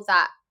bubble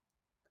that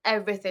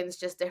everything's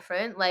just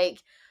different. Like,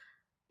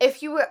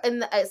 if you were in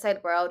the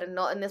outside world and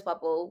not in this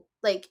bubble,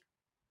 like,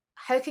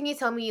 how can you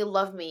tell me you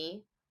love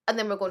me and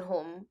then we're going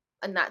home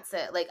and that's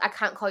it? Like, I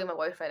can't call you my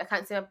boyfriend. I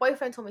can't say my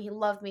boyfriend told me he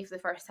loved me for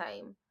the first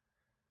time.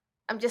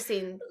 I'm just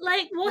saying,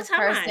 like, what this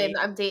person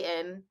I'm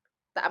dating,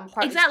 that I'm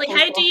part exactly.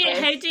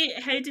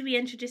 How do we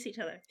introduce each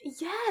other?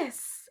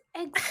 Yes.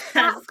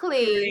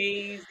 Exactly.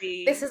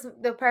 Crazy. This is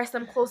the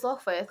person I'm closed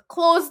off with.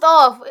 Closed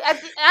off.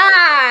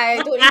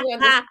 I don't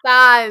even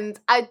understand.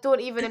 I don't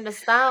even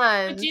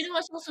understand. But do you know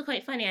what's also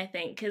quite funny, I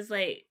think? Because,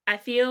 like, I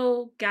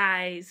feel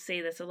guys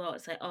say this a lot.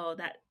 It's like, oh,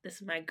 this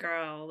is my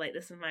girl. Like,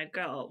 this is my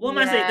girl. What am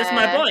I saying? This is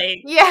my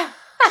boy. Yeah.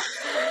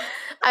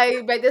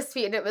 I read this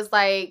tweet and it was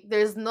like,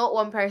 there's not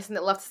one person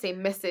that loves to say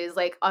Mrs.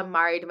 like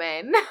unmarried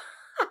men.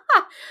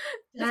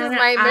 This is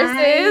my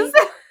Mrs.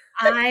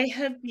 I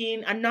have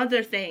been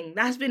another thing.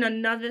 That's been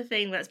another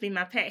thing that's been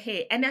my pet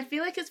hate. And I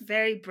feel like it's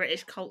very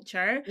British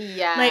culture.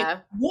 Yeah.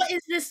 Like, what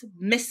is this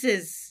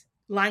Mrs.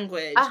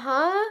 language?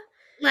 Uh-huh.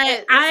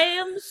 Like, I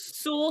am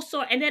so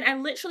sorry. And then I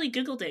literally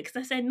Googled it because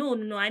I said, no,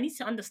 I need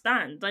to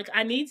understand. Like,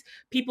 I need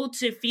people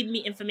to feed me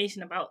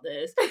information about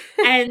this.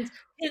 And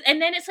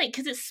then it's like,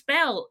 because it's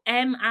spelled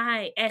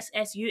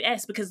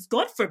MISSUS, because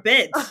God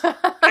forbid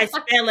I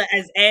spell it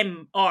as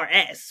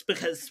MRS,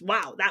 because,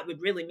 wow, that would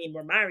really mean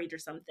we're married or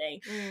something.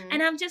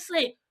 And I'm just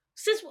like,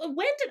 sis,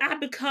 when did I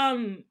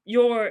become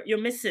your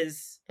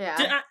missus?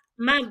 Yeah.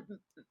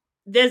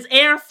 There's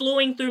air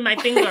flowing through my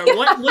finger.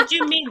 What do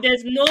you mean?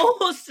 There's no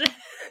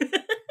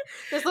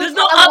there's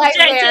no object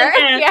in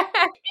there. Yeah.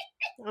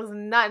 There's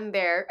nothing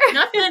there.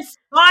 Nothing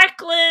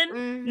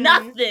sparkling.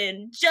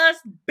 Nothing.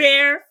 Just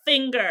bare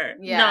finger.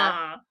 Yeah.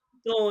 Nah.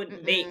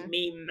 Don't make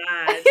me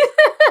mad.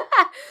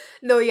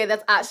 No, yeah,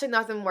 that's actually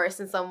nothing worse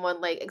than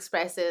someone like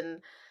expressing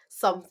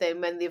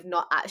something when they've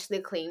not actually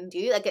claimed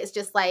you. Like, it's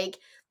just like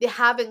they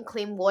haven't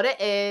claimed what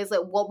it is,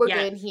 like what we're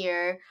doing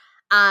here,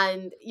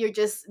 and you're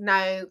just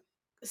now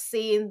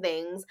saying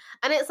things.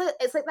 And it's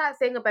like that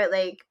thing about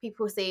like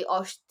people say,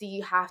 oh, do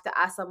you have to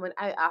ask someone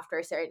out after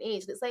a certain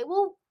age? And it's like,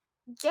 well,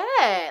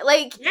 yeah,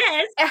 like,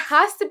 yes, it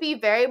has to be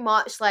very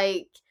much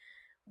like,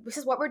 this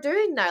is what we're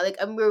doing now, like,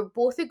 and we're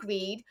both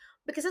agreed,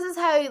 because this is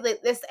how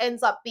like this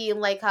ends up being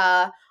like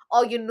a,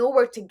 oh, you know,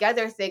 we're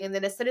together thing, and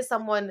then as soon as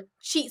someone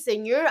cheats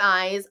in your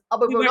eyes, oh,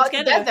 but we're not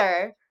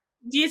together.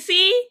 Do you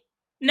see?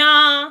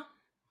 Nah,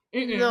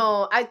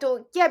 No, I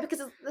don't. Yeah, because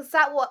it's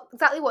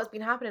exactly what's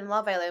been happening in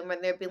Love Island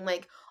when they've been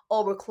like,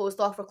 "Oh, we're closed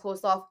off. We're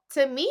closed off."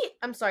 To me,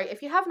 I'm sorry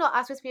if you have not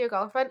asked me to be your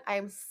girlfriend. I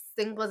am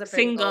single as a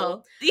Pringle.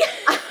 Single.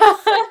 Yes.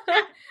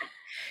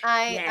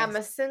 I am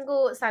Yes. a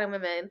single standing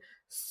woman.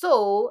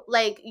 So,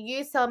 like,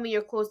 you tell me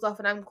you're closed off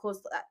and I'm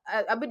closed.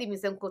 I wouldn't even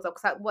say I'm closed off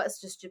because what's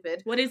just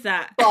stupid. What is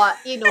that? But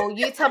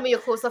you tell me you're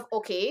closed off.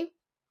 Okay,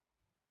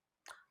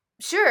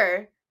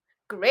 sure,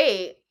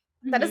 great.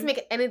 That doesn't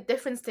make any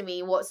difference to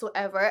me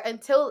whatsoever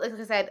until, like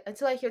I said,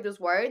 until I hear those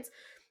words.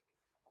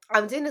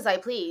 I'm doing as I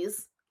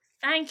please.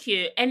 Thank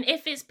you. And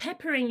if it's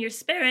peppering your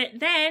spirit,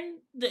 then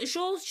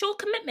show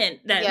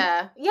commitment. Then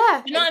Yeah, you know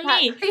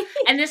exactly. what I mean.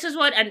 And this is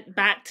what, and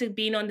back to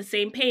being on the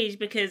same page,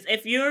 because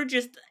if you're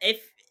just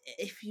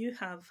if you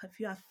have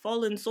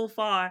fallen so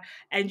far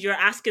and you're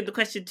asking the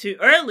question too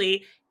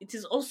early, it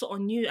is also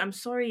on you. I'm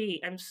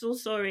sorry. I'm so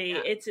sorry.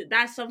 Yeah.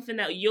 That's something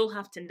that you'll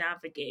have to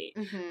navigate.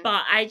 Mm-hmm.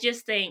 But I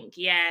just think,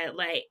 yeah,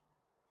 like,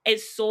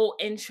 it's so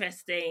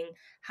interesting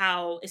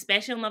how,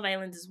 especially on Love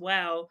Island as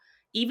well,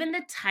 even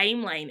the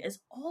timeline is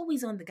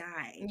always on the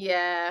guy.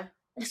 Yeah.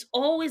 It's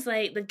always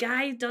like the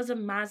guy does a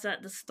mazza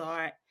at the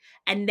start,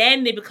 and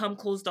then they become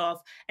closed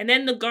off, and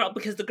then the girl,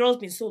 because the girl's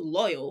been so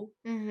loyal,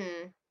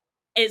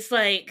 it's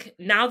like,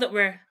 now that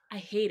I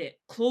hate it,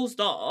 closed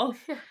off.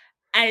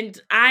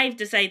 And I've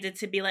decided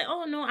to be like,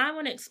 oh no, I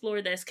want to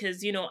explore this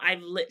because,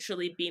 I've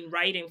literally been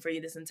writing for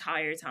you this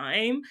entire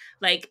time.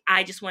 Like,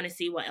 I just want to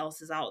see what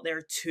else is out there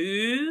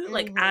too,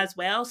 like, as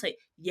well. It's like,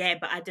 yeah,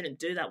 but I didn't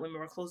do that when we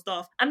were closed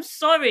off. I'm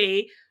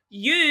sorry.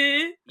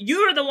 You're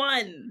the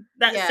one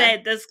that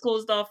said this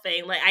closed off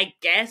thing. Like, I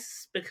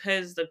guess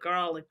because the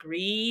girl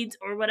agreed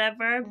or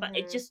whatever, but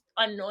it just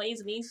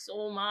annoys me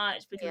so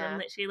much because I'm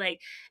literally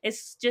like,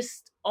 it's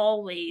just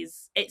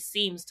always, it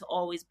seems to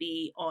always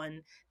be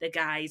on the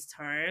guy's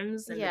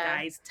terms and the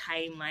guy's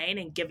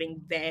timeline and giving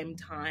them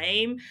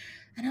time.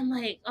 And I'm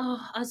like,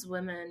 oh, us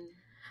women.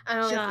 I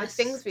know, the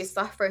things we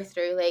suffer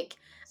through, like,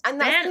 and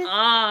that's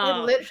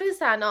up. They literally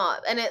stand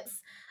up. And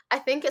I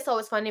think it's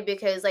always funny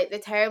because, like, the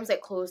terms like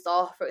closed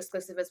off or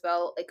exclusive as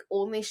well, like,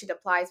 only should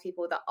apply to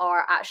people that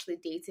are actually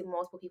dating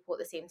multiple people at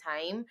the same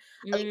time,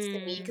 at least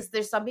to me, because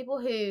there's some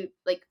people who,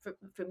 like,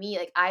 for me,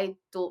 like, I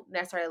don't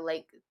necessarily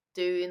like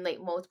doing,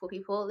 like, multiple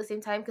people at the same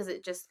time because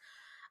it just,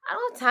 I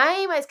don't have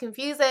time, it's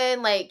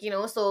confusing, like,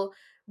 so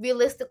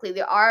realistically,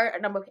 there are a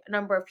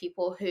number of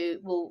people who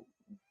will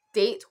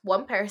date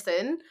one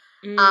person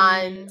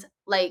and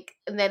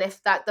then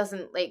if that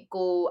doesn't like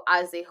go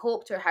as they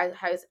hoped or how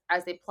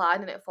as they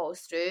planned and it falls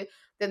through,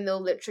 then they'll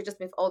literally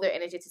just move all their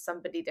energy to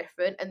somebody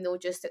different and they'll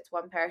just stick to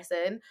one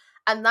person.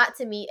 And that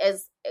to me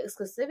is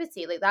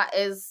exclusivity. Like, that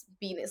is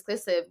being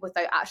exclusive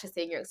without actually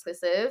saying you're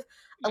exclusive,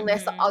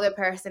 unless the other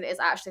person is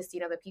actually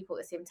seeing other people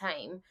at the same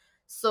time.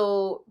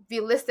 So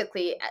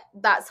realistically,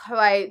 that's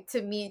how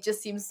to me it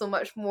just seems so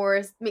much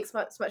more, makes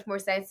much more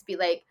sense to be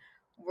like,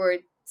 we're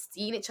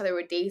seeing each other,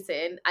 we're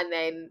dating, and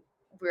then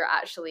we're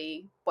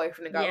actually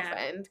boyfriend and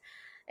girlfriend.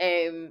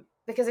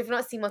 Because if you're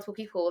not seeing multiple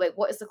people, like,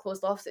 what is the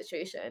closed off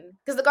situation?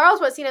 Because the girls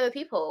weren't seeing other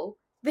people,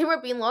 they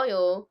were being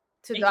loyal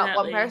to that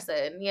one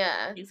person.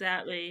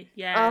 Exactly.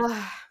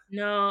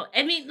 No,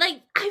 I mean,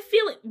 like, I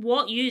feel like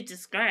what you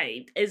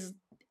described is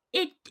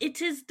it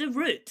is the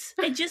root.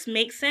 It just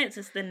makes sense.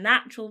 It's the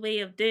natural way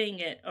of doing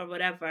it or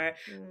whatever.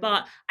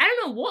 But I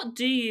don't know, what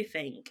do you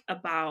think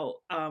about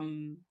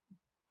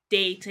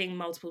dating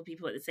multiple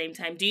people at the same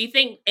time? Do you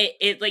think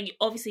it like,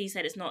 obviously you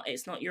said it's not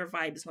your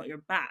vibe, it's not your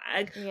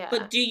bag,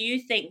 but do you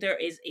think there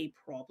is a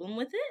problem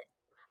with it?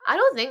 I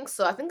don't think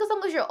so. I think as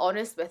long as you're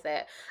honest with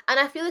it. And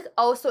I feel like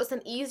also it's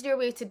an easier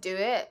way to do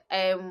it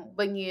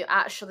when you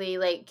actually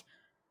like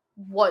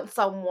want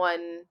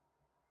someone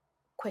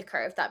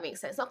quicker, if that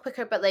makes sense. Not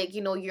quicker, but like,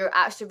 you're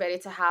actually ready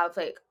to have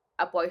like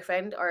a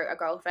boyfriend or a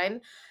girlfriend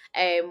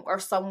or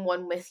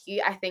someone with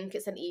you. I think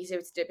it's an easier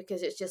way to do it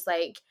because it's just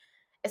like,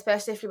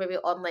 especially if you're maybe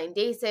online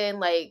dating,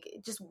 like,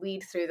 just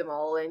weed through them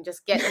all and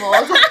just get them all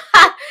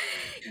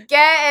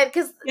get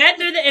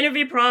through the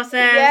interview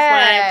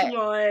process. Like,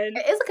 come on,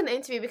 it is like an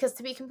interview, because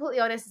to be completely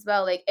honest as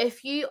well, like,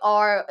 if you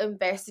are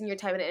investing your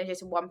time and energy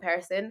to one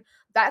person,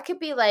 that could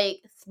be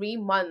like 3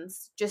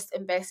 months just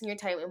investing your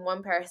time in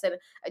one person.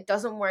 It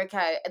doesn't work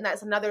out, and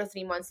that's another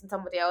 3 months in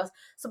somebody else.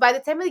 So by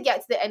the time we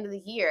get to the end of the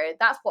year,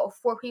 that's what,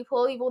 4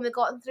 people you've only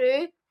gotten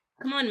through.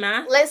 Come on,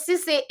 man. Let's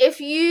just say if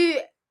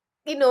you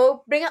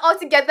bring it all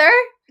together,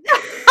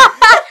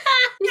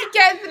 you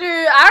get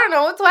through, I don't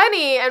know,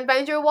 20 and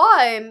find your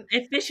one.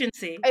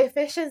 Efficiency,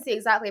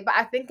 exactly. But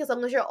I think as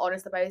long as you're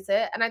honest about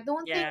it, and I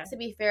don't think, to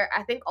be fair,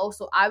 I think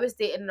also I was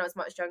dating when I was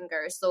much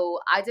younger, so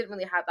I didn't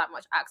really have that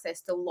much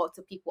access to lots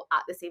of people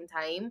at the same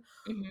time.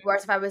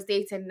 Whereas if I was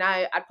dating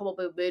now, I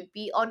probably would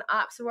be on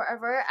apps or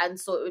whatever, and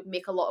so it would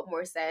make a lot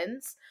more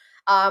sense.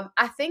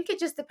 I think it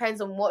just depends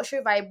on what's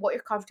your vibe, what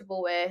you're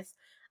comfortable with,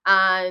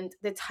 and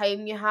the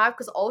time you have.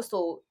 Because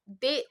also,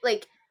 date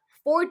like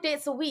 4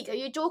 dates a week, are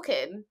you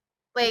joking?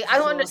 Like, I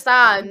don't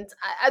understand.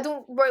 I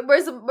don't,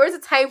 where's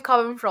the time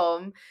coming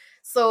from?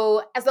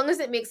 So as long as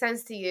it makes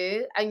sense to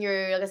you and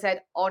you're, like I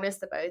said,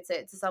 honest about it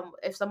to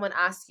if someone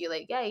asks you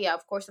like, yeah,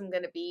 of course I'm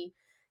gonna be,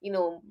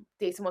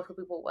 dating multiple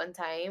people at one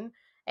time,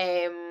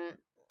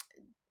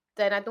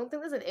 then I don't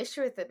think there's an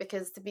issue with it,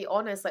 because to be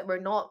honest, like, we're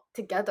not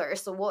together,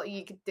 so what are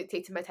you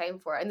dictating my time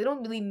for? And they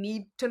don't really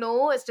need to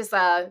know. It's just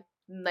a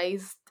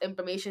nice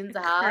information to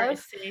have.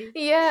 Courtesy.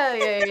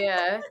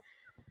 Yeah.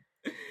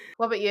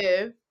 What about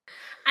you?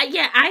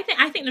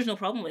 I think there's no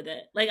problem with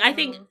it. Like, I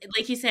think,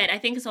 like you said, I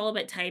think it's all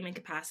about time and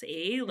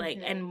capacity. Like,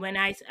 and when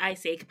I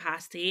say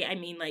capacity, I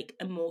mean like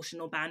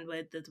emotional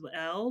bandwidth as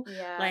well.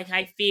 Yeah. Like,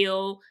 I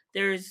feel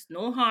there's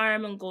no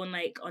harm in going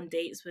like on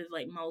dates with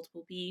like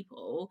multiple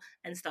people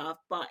and stuff.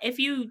 But if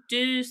you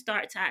do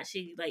start to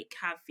actually like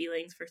have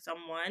feelings for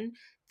someone,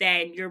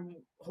 then you're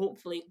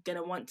hopefully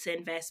gonna want to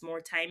invest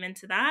more time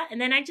into that. And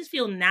then I just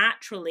feel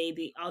naturally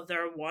the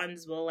other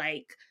ones will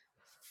like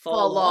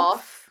fall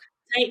off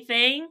type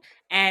thing.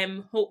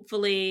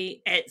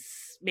 Hopefully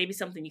it's maybe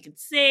something you can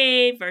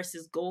say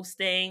versus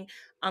ghosting,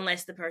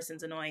 unless the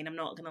person's annoying. I'm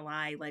not gonna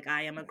lie, like,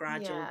 I am a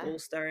gradual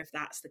ghoster if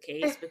that's the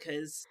case,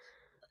 because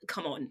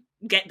come on,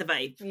 get the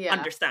vibe,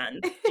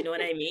 understand, do you know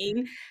what I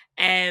mean?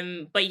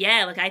 But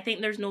yeah, like, I think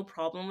there's no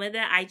problem with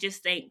it. I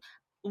just think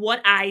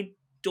what I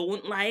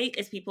don't like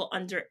is people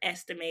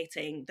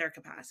underestimating their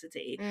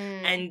capacity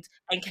and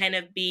kind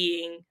of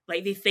being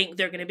like, they think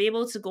they're going to be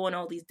able to go on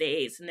all these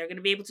dates and they're going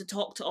to be able to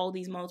talk to all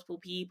these multiple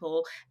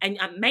people, and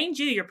mind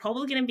you, you're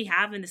probably going to be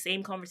having the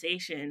same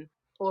conversation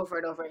over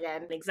and over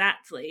again.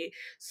 Exactly.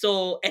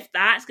 So if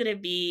that's going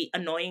to be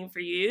annoying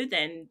for you,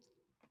 then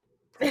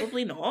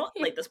probably not.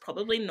 Like, that's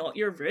probably not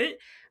your route.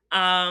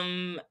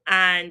 And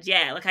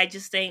yeah, like, I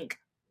just think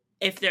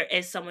if there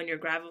is someone you're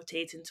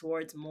gravitating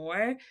towards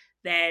more,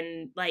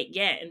 then like,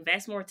 yeah,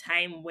 invest more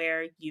time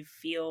where you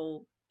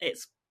feel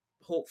it's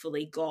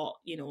hopefully got,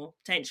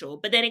 potential.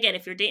 But then again,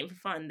 if you're dating for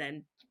fun,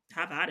 then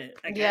have at it,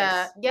 I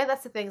guess. Yeah,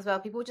 that's the thing as well.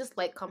 People just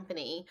like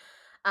company.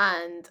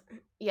 And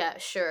yeah,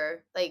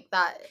 sure. Like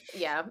that,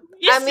 yeah.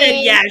 You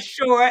said, yeah,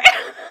 sure.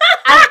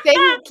 I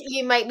think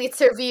you might need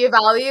to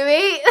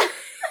reevaluate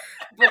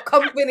what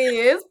company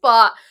is,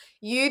 but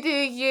you do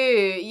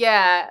you.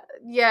 Yeah.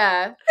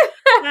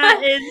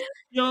 That is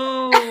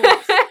jokes.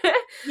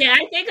 Yeah,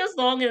 I think as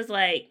long as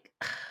like,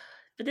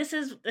 but this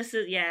is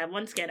yeah,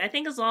 once again, I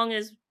think as long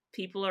as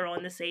people are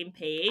on the same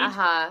page,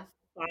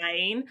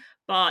 fine.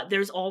 But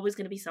there's always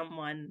going to be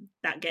someone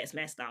that gets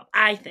messed up.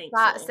 I think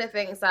that's the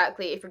thing,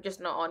 exactly. If you're just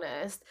not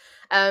honest.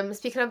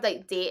 Speaking of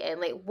like dating,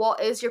 like,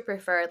 what is your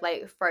preferred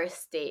like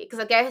first date?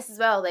 Because I guess as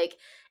well, like,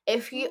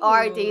 if you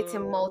are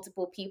dating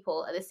multiple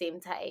people at the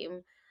same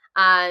time,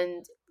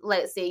 and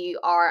let's say you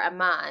are a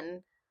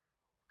man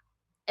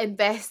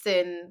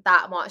investing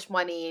that much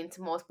money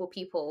into multiple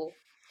people,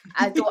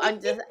 I don't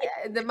understand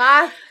the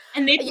math.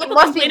 And they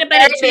must be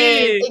about it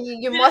too.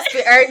 You must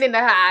be earning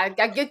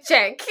a good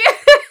check.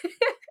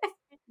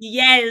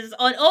 Yes.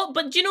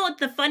 But do you know what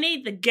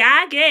the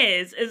gag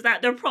is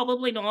that they're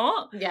probably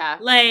not. Yeah.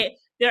 Like,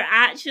 they're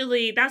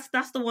actually, that's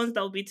the ones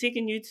that will be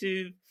taking you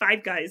to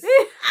Five Guys.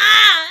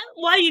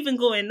 Why are you even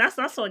going? That's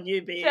on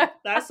you, babe.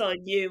 That's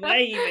on you. Why are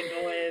you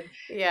even going?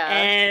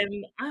 Yeah.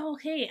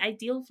 Okay,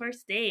 ideal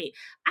first date.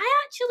 I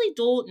actually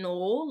don't know.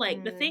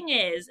 Like, the thing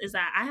is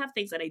that I have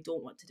things that I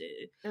don't want to do.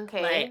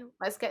 Okay, like,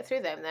 let's get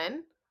through them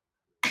then.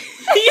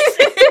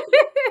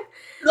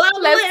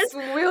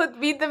 We'll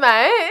beat them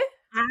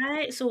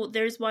out. So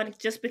there's one,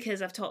 just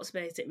because I've talked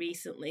about it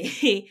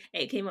recently.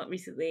 It came up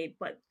recently,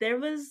 but there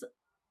was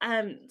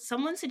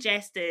someone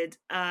suggested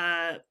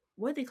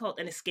what do they call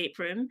it, an escape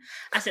room.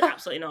 I said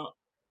absolutely not.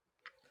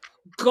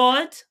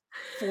 God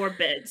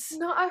forbids.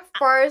 Not a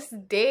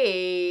first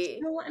date.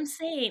 You know what I'm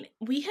saying?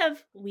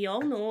 We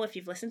all know, if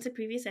you've listened to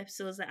previous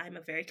episodes, that I'm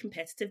a very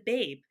competitive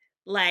babe.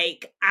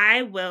 Like,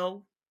 I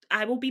will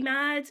be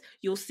mad.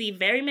 You'll see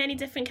very many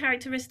different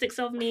characteristics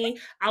of me.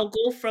 I'll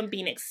go from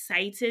being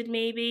excited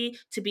maybe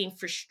to being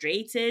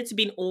frustrated to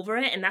being over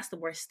it, and that's the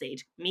worst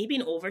stage. Me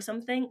being over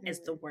something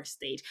is the worst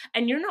stage,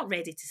 and you're not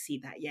ready to see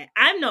that yet.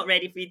 I'm not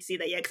ready for you to see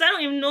that yet, because I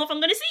don't even know if I'm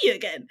going to see you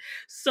again.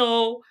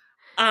 So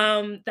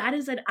that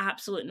is an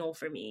absolute no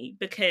for me,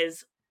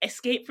 because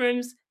escape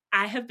rooms,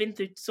 I have been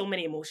through so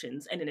many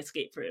emotions in an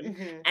escape room.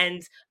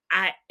 And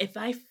if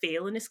I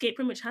fail an escape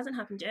room, which hasn't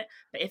happened yet,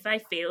 but if I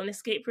fail an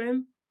escape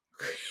room,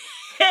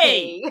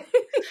 hey,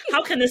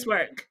 how can this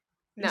work?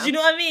 No. Do you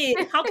know what I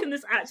mean? How can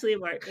this actually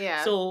work?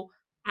 Yeah. So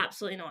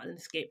absolutely not an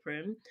escape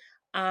room.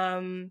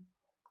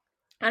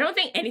 I don't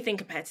think anything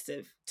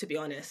competitive, to be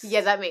honest.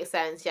 Yeah, that makes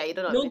sense. Yeah, you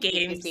don't know. No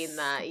games.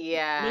 That.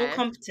 Yeah. No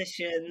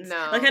competitions.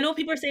 No. Like, I know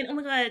people are saying, "Oh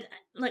my god,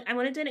 like, I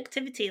want to do an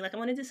activity. Like, I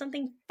want to do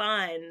something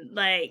fun."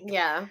 Like,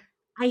 yeah,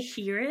 I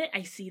hear it.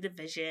 I see the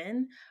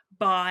vision,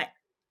 but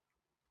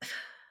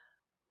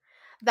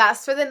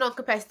that's for the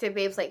non-competitive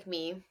babes like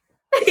me.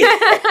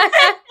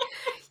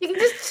 You can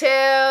just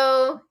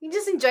chill. You can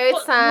just enjoy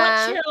your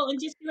time. Chill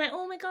and just be like,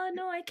 "Oh my god,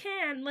 no, I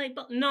can't." Like,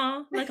 but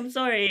no, like, I'm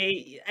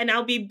sorry, and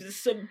I'll be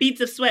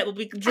beads of sweat will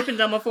be dripping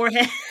down my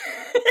forehead.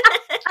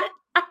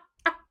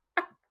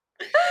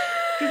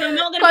 Because Because I'm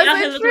not going to be out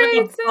here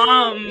looking like a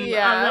bum.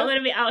 Yeah. I'm not going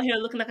to be out here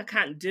looking like I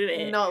can't do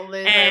it. Not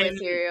loser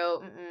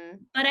material.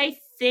 But I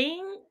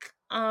think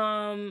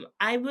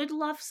I would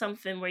love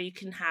something where you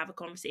can have a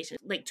conversation,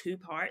 like 2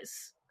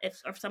 parts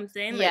or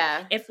something.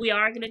 Like, if we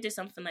are going to do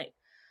something like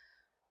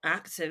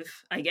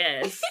active, I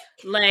guess,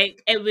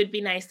 like it would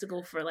be nice to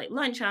go for like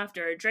lunch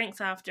after or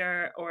drinks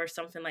after or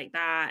something like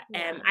that.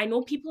 I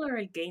know people are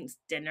against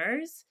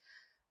dinners.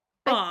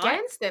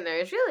 Against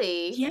dinners,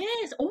 really?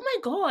 Yes. Oh my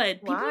god.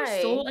 Why? People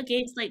are so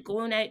against like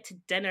going out to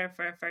dinner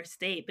for a first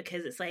date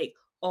because it's like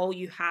all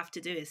you have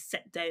to do is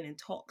sit down and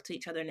talk to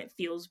each other, and it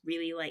feels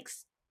really like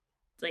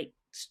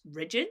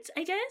rigid,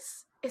 I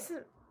guess.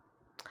 Isn't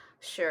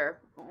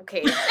sure.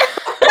 Okay.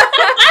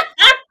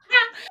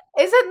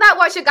 Isn't that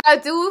what you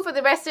gotta do for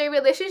the rest of your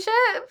relationship?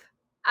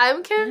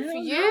 I'm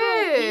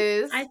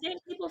confused. I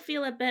think people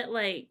feel a bit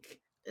like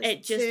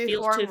it just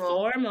feels too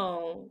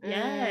formal.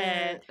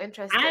 Yeah.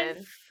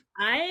 Interesting.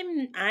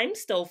 I'm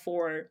still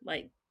for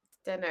like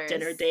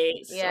dinner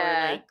dates or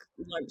like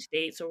lunch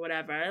dates or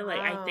whatever. Like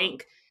I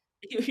think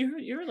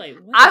you're like,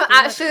 what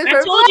I'm actually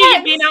I told you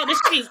you've been out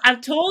the streets.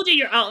 I've told you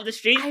you're out of the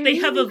streets. They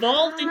have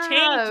evolved and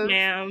changed,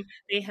 ma'am.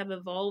 They have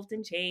evolved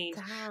and changed.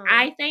 Damn.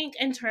 I think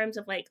in terms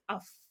of like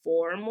a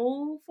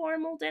formal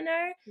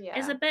dinner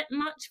is a bit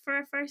much for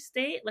a first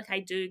date. Like I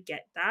do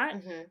get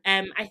that.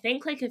 I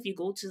think like if you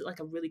go to like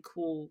a really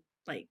cool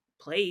like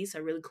place,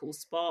 a really cool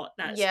spot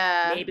that's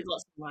maybe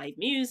got some live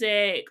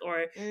music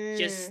or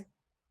just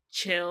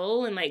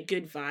chill and like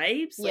good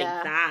vibes, like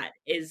that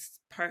is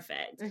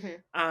perfect.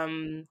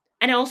 And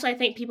also I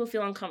think people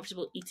feel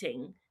uncomfortable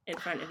eating in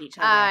front of each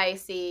other. I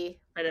see.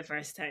 For the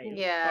first time.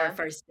 Yeah. Or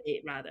first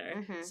date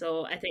rather.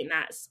 So I think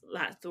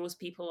that throws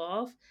people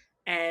off.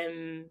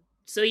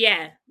 So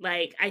yeah,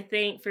 like I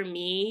think for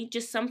me,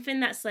 just something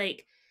that's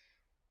like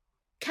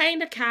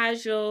kind of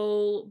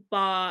casual,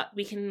 but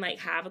we can like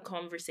have a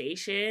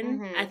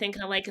conversation. I think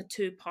I like a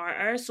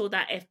 2-parter so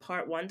that if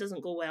part 1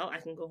 doesn't go well, I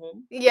can go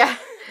home. Yeah,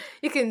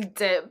 you can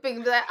dip. You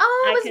can be like,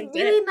 oh, it was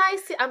really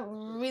nice.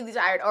 I'm really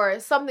tired, or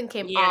something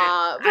came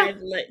up.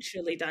 I've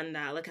literally done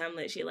that. Like I'm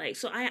literally like,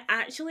 so I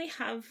actually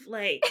have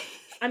like,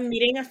 I'm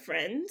meeting a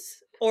friend,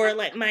 or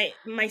like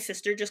my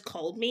sister just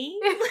called me.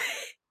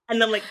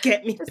 And I'm like,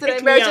 get me. It's an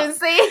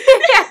emergency.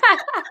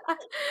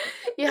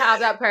 You have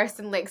that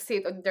person like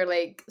sit under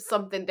like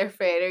something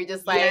different, or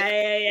just like,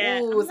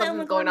 ooh,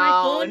 something's going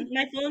on.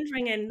 My phone's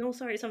ringing. No,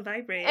 sorry, it's on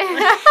vibrate.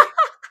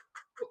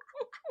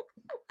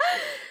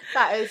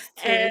 That is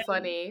too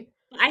funny.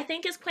 I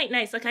think it's quite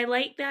nice. Like I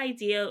like the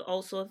idea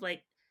also of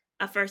like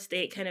a first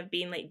date kind of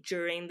being like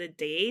during the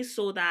day,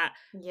 so that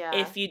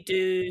if you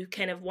do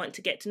kind of want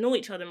to get to know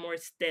each other more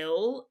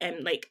still,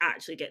 and like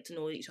actually get to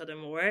know each other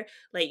more,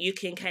 like you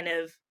can kind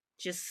of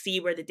just see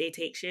where the day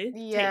takes you.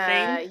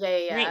 Yeah. I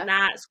think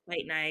that's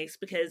quite nice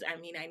because I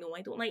mean I know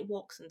I don't like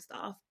walks and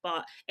stuff,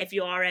 but if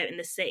you are out in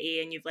the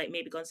city and you've like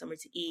maybe gone somewhere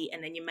to eat,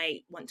 and then you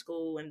might want to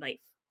go and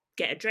like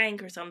get a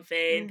drink or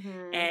something,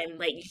 and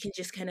like you can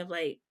just kind of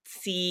like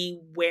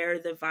see where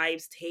the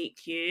vibes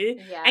take you,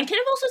 and kind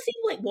of also see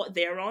like what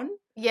they're on.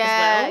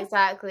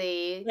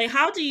 Exactly. Like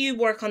how do you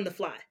work on the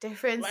fly?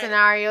 Different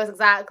scenarios,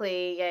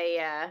 exactly.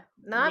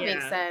 No, that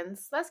makes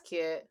sense. That's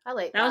cute. I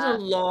like that. That was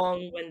a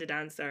long-winded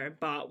answer,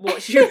 but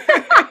what's yours?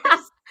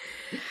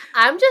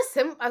 I'm just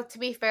to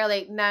be fair,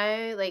 like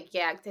now, like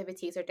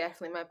activities are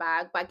definitely my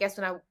bag. But I guess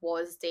when I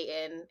was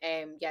dating,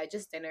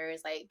 just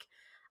dinners. Like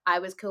I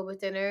was cool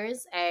with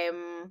dinners. I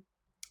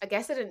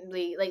guess I didn't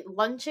really like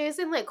lunches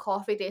and like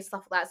coffee dates,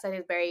 stuff like that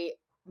sounded very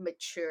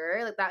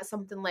mature. Like that's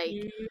something like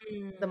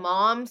the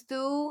moms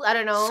do. I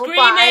don't know. Screaming!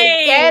 But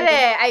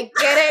I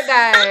get it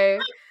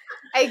now.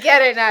 I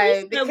get it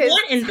now. Because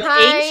what in the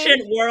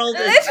ancient world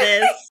is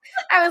this?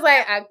 I was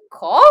like, a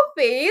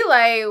coffee?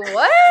 Like,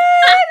 what?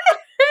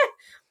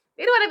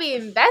 We don't want to be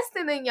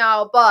investing in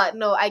y'all. But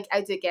no, I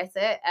do get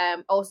it.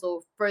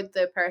 Also, for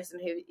the person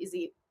who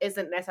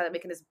isn't necessarily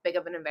making as big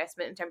of an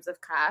investment in terms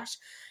of cash,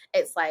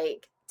 it's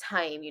like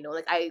time, you know,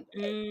 like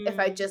if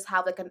I just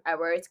have like an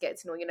hour to get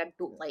to know you and I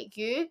don't like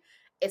you,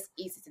 it's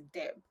easy to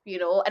dip, you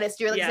know, and it's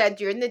during, like I said,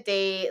 during the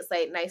day, it's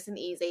like nice and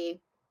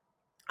easy.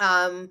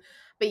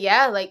 But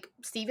yeah, like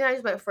Steve and I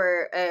just went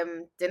for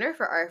dinner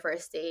for our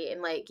first date,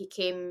 and like he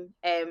came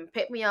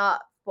picked me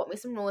up, bought me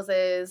some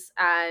roses,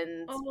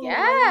 and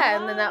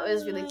and then that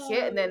was really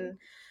cute. And then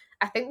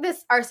I think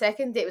our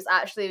second date was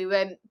actually we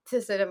went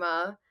to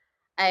cinema,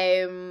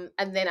 and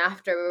then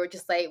after we were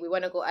just like, we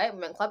want to go out, we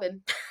went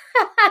clubbing.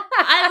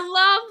 I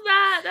love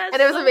that. That's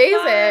and it was so amazing.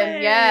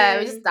 fun. Yeah,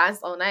 we just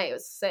danced all night. It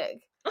was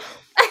sick.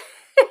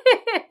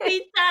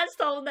 We danced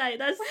all night.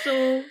 That's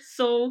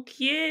so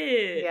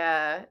cute.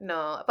 Yeah,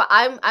 no, but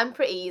I'm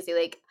pretty easy.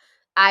 Like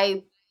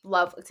I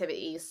love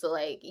activities, so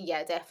like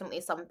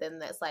definitely something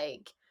that's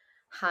like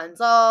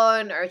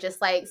hands-on, or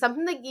just like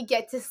something that you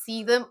get to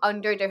see them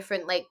under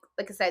different like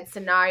I said,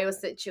 scenario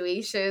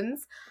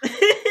situations.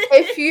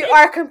 If you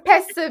are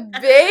competitive,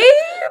 babe,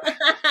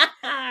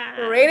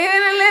 rein it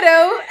in a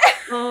little.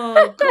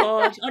 Oh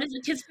gosh, honestly,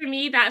 because for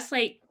me that's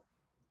like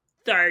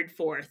third,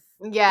 fourth.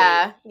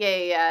 Yeah,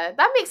 yeah.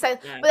 That makes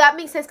sense. Yeah. But that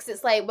makes sense because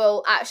it's like,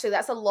 well, actually,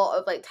 that's a lot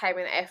of like time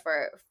and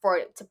effort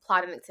to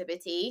plan an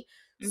activity.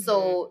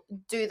 So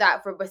do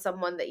that with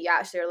someone that you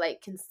actually are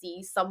like can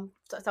see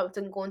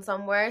something going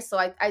somewhere. So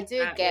I do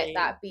get Exactly.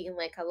 that being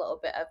like a little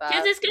bit of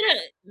Because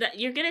a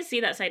you're gonna see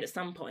that side at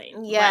some point,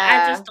 but I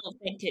yeah just don't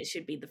think it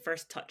should be the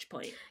first touch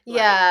point. Like,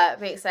 yeah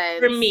makes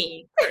for sense.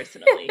 me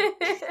personally.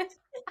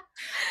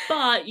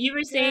 But you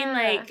were saying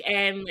Yeah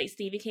like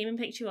Stevie came and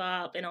picked you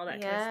up and all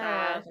that kind of yeah.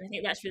 stuff, and I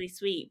think that's really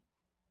sweet.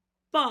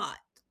 But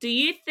do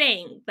you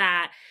think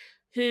that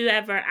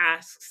whoever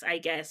asks, I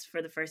guess,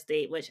 for the first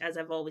date, which as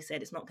I've always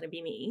said, it's not going to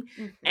be me,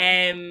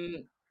 Mhm.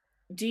 um,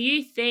 do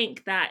you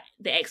think that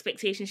the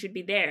expectation should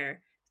be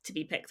there to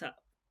be picked up?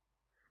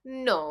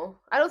 No,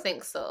 I don't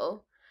think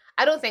so.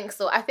 I don't think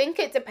so. I think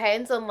it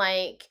depends on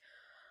like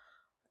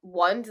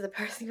one, does the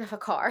person have a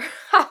car?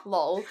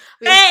 Lol.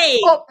 I mean, Hey,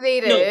 hope they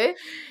no, do.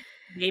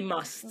 they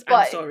must. I'm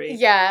But sorry.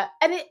 yeah,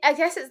 and I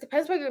guess it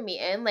depends where you're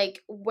meeting.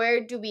 Like,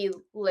 where do we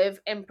live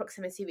in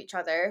proximity of each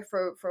other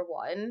for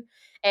one,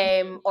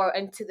 or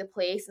into the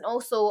place, and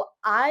also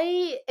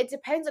it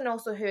depends on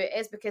also who it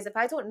is because if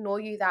I don't know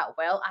you that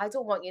well, I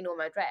don't want you to know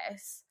my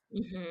address.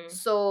 Mm-hmm.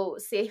 So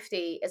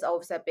safety is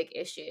obviously a big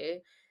issue.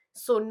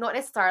 So not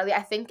necessarily.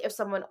 I think if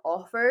someone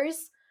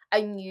offers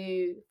and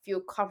you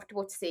feel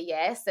comfortable to say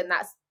yes, then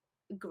that's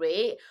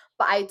great.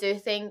 But I do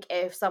think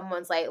if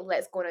someone's like,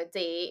 let's go on a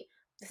date,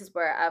 this is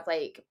where I've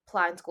like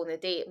planned to go on a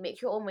date,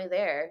 make your own way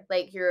there.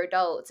 Like you're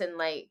adults and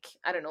like,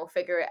 I don't know,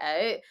 figure it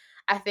out.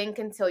 I think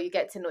until you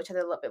get to know each other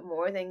a little bit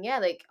more, then yeah,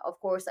 like of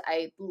course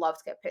I love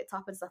to get picked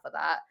up and stuff like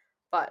that.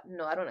 But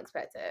no, I don't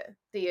expect it.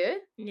 Do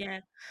you? Yeah.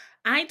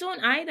 I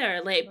don't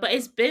either. Like, but No.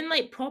 it's been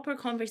like proper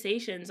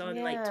conversations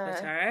on like Yeah.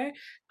 Twitter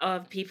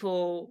of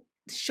people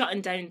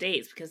shutting down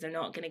dates because they're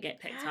not going to get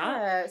picked up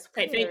Yeah, it's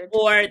type thing, weird.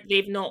 or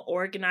they've not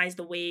organized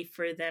a way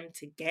for them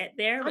to get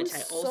there, I'm which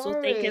I also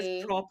think is sorry.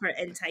 proper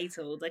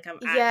entitled. Like, I'm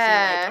actually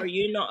like, are Yeah.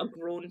 you not a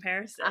grown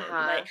person?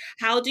 Like, Uh-huh.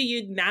 how do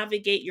you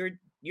navigate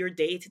your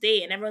day to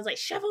day? And everyone's like,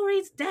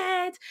 chivalry's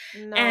dead,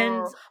 and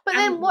No. But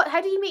then I'm what,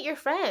 how do you meet your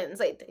friends?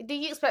 Like, do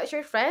you expect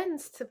your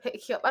friends to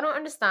pick you up? I don't but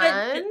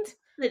understand.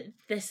 but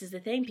this is the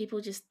thing. People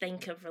just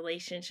think of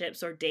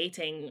relationships or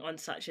dating on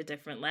such a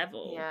different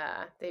level.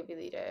 Yeah, they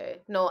really do.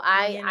 No, You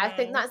I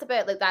think know? that's a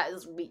bit like that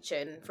is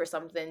reaching for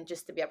something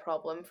just to be a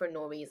problem for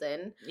no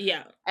reason.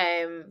 Yeah.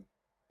 Um,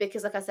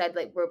 because like I said,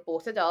 like we're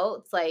both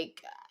adults.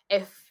 Like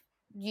if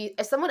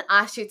someone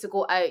asks you to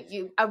go out,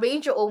 you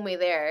arrange your own way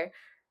there.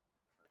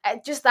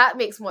 Just that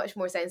makes much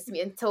more sense to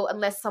me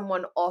unless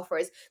someone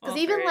offers, because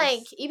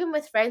Offers. even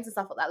with friends and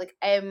stuff like that, like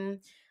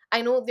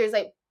I know there's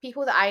like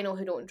people that I know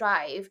who don't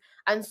drive,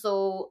 and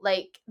so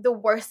like the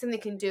worst thing they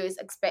can do is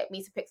expect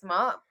me to pick them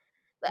up.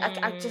 Like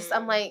I'm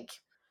Mm, like,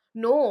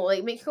 no,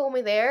 like make your own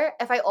way there.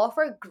 If I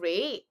offer,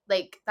 great,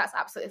 like that's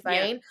absolutely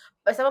yeah. fine.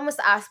 But if someone was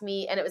to ask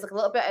me and it was like a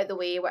little bit out of the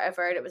way,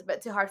 whatever, and it was a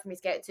bit too hard for me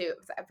to get to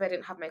if I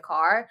didn't have my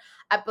car,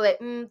 I'd be like,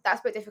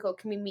 that's a bit difficult.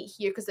 Can we meet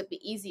here because it'd be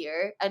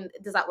easier? And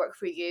does that work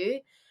for you?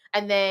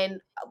 And then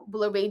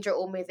we'll arrange your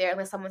own way there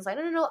unless someone's like,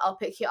 no, I'll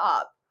pick you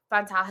up.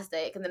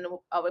 Fantastic. And then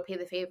I'll repay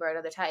the favor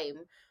another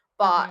time.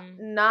 But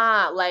Hmm.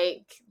 nah,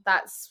 like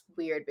that's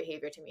weird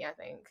behavior to me, I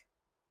think.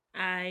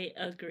 I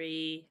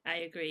agree. I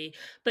agree.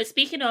 But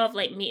speaking of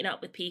like meeting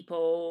up with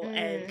people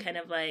and Mm. kind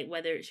of like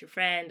whether it's your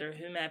friend or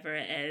whomever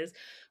it is,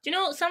 do you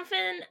know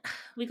something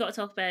we got to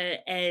talk about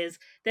is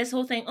this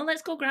whole thing? Oh,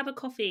 let's go grab a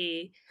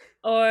coffee,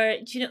 or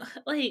do you know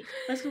like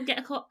let's go get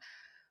a coffee.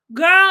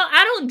 Girl,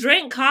 I don't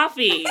drink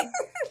coffee.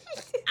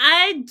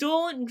 I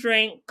don't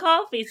drink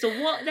coffee. So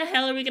what the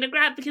hell are we gonna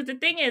grab? Because the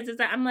thing is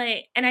that I'm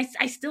like, and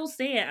I still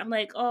say it. I'm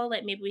like, oh,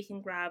 like maybe we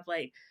can grab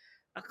like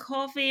a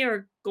coffee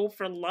or go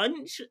for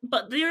lunch.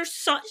 But they're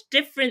such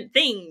different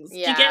things.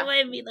 Do you get Yeah, what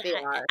I mean? Like they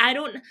are. I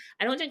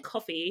don't drink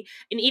coffee.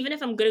 And even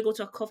if I'm gonna go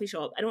to a coffee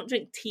shop, I don't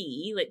drink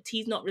tea. Like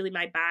tea's not really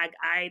my bag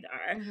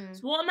either. Hmm.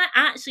 So what am I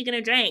actually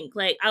gonna drink?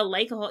 Like I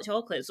like a hot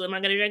chocolate, so am I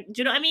gonna drink?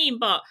 Do you know what I mean?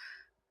 But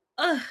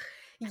ugh,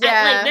 like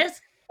Yeah,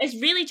 this it's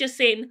really just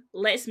saying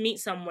let's meet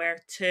somewhere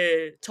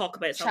to talk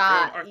about something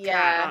chat. or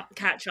Yeah,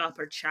 catch up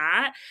or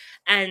chat,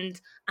 and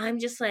I'm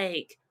just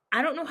like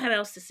I don't know how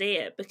else to say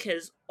it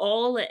because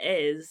all it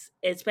is,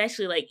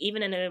 especially like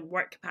even in a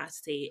work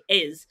capacity,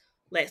 is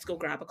let's go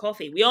grab a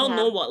coffee. We all yeah,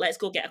 know what let's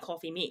go get a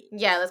coffee means.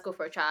 yeah. Let's go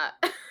for a chat.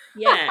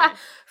 Yeah,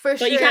 For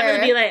but you can't really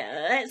be sure. like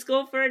let's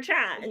go for a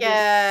chat and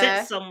just sit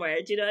Yeah. somewhere.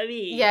 Do you know what I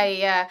Yeah, mean?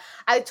 yeah.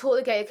 I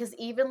totally get it because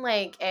even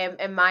like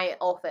in my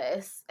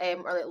office or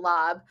like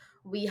lab,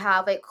 we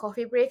have like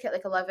coffee break at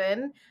like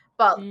 11,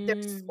 but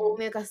there's Mm.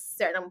 only like a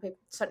certain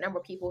number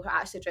of people who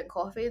actually drink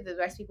coffee. The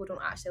rest of people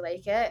don't actually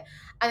like it,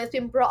 and it's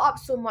been brought up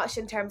so much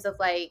in terms of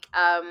like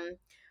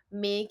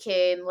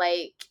making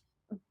like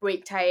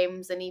break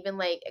times and even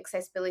like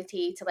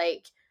accessibility to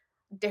like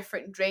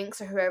different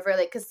drinks or whoever,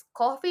 like because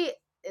coffee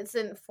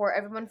isn't for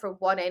everyone for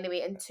one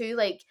anyway, and two,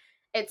 like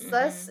it's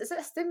this Mm-hmm. is it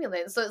a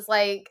stimulant, so it's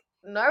like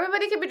not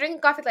everybody can be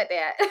drinking coffee like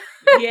that.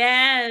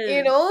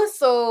 Yes.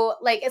 So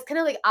like it's kind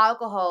of like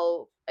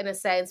alcohol in a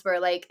sense where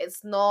like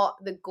it's not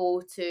the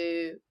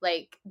go-to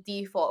like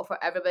default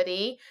for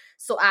everybody.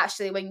 So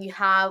actually when you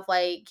have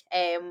like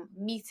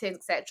meetings,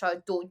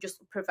 etc., don't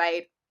just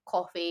provide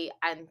coffee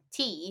and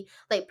tea,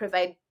 like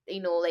provide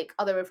like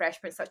other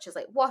refreshments such as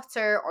like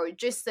water or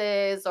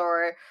juices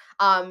or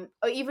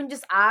even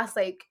just ask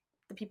like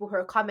the people who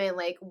are coming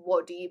like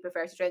what do you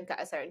prefer to drink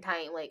at a certain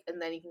time, like, and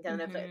then you can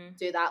kind of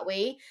do that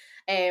way.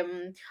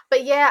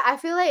 But yeah, I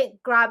feel like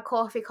grab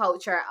coffee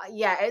culture,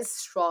 yeah, it's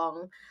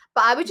strong.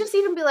 But I would just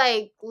even be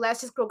like,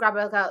 let's just go grab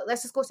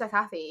let's just go to a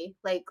cafe,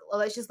 like, or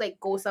let's just like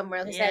go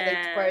somewhere, like I said,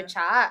 like for a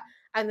chat,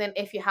 and then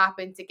if you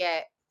happen to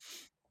get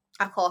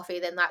a coffee,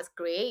 then that's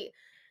great.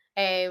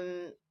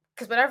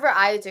 Because whenever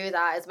I do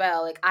that as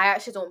well, like I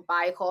actually don't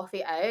buy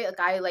coffee out. Like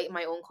I like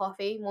my own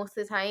coffee most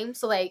of the time.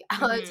 So like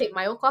I'll take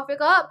my own coffee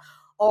cup,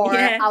 or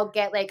I'll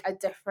get like a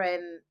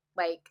different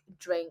like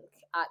drink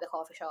at the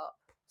coffee shop.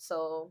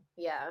 So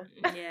yeah.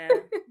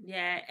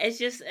 Yeah. It's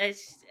just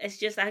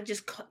I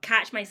just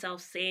catch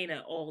myself saying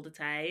it all the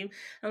time.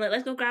 I'm like,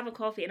 let's go grab a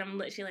coffee, and I'm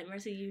literally like,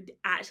 Mercy, you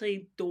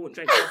actually don't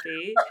drink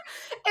coffee,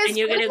 and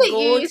you're gonna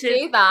go to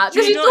say that.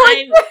 Do you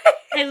know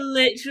I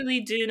literally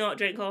do not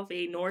drink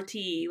coffee nor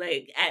tea.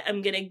 Like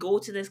I'm gonna go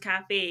to this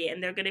cafe,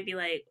 and they're gonna be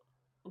like,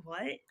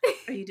 what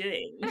are you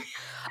doing?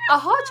 A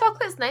hot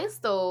chocolate's nice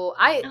though.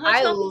 I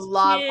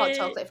love hot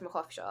chocolate from a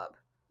coffee shop.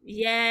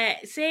 Yeah,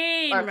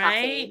 same,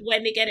 right?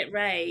 When they get it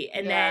right.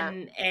 And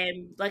then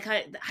like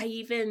I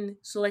even,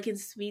 so like in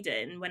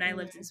Sweden, when I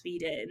lived in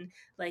Sweden,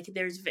 like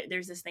there's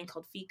this thing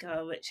called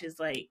fika, which is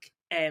like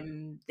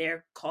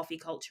their coffee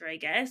culture, I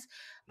guess.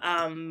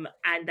 And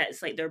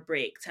that's like their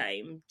break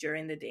time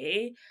during the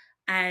day.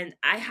 And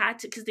I had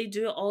to, because they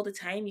do it all the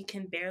time, you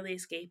can barely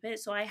escape it.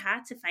 So I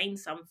had to find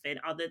something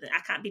other than,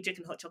 I can't be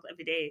drinking hot chocolate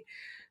every day.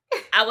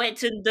 I went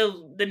to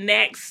the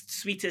next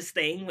sweetest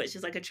thing, which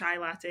is like a chai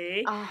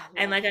latte.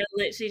 And like I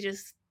literally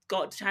just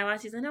got chai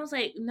lattes, and I was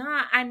like,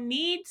 nah, I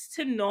need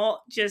to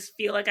not just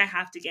feel like I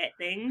have to get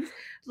things.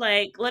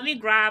 Like, let me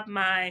grab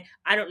my,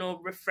 I don't know,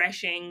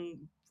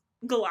 refreshing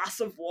glass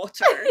of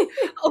water.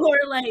 Or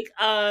like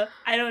I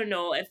don't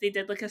know, if they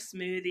did like a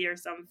smoothie or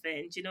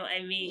something. Do you know what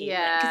I mean?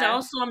 Yeah. Because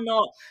also I'm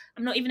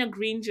not even a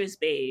green juice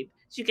babe.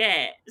 Do you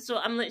get? So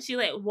I'm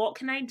literally like, what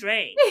can I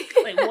drink?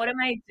 Like, what am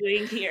I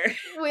doing here?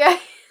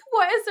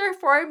 What is there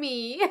for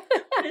me?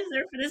 What is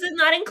there for? This is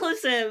not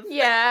inclusive.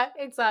 Yeah,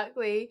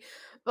 exactly.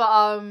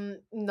 But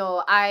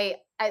no,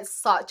 it's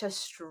such a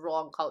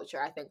strong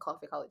culture, I think,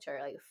 coffee culture,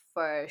 like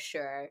for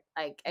sure.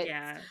 Like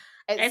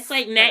it's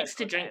like next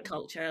to drink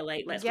culture.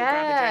 Like, let's go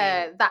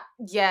grab a drink.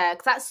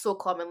 Because that's so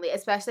commonly,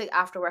 especially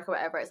after work or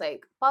whatever. It's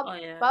like pub.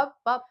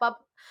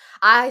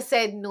 I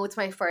said no to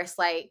my first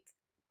like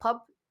pub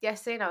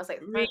yesterday, and I was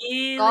like,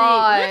 really?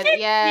 God,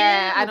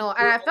 yeah, I know,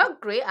 and I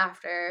felt great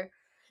after.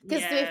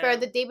 Because to be fair,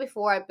 the day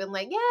before I'd been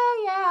like, yeah,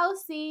 I'll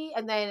see,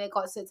 and then it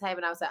got to the time,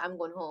 and I was like, I'm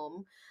going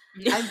home,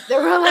 and they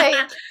were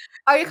like,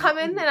 are you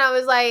coming? And I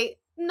was like,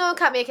 no,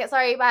 can't make it.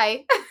 Sorry,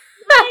 bye.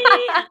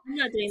 I'm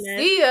not doing this.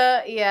 See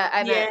ya. Yeah,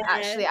 and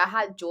I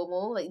had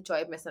JOMO, like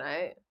joy of missing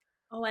out.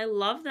 Oh, I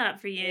love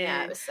that for you.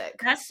 Yeah, it was sick.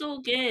 That's so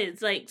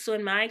good. Like, so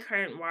in my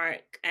current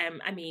work,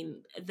 I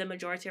mean, the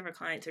majority of our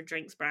clients are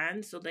drinks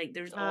brands, so like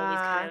there's always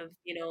kind of,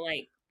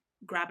 like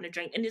grabbing a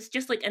drink, and it's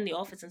just like in the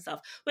office and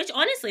stuff, which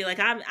honestly, like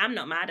I'm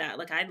not mad at.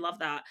 Like, I love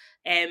that.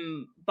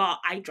 But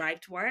I drive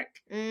to work,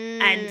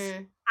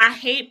 and I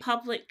hate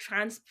public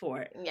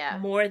transport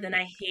more than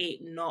I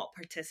hate not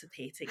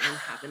participating in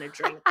having a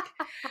drink.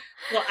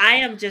 Well, I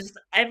am just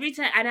every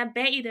time, and I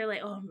bet you they're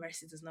like, oh,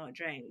 Mercy does not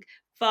drink.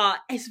 But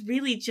it's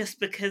really just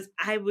because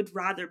I would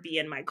rather be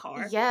in my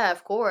car. Yeah,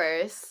 of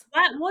course.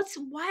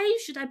 Why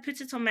should I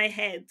put it on my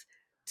head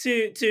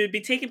to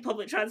be taking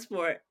public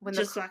transport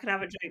so I can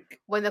have a drink?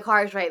 When the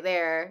car's right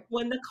there.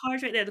 When the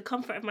car's right there, the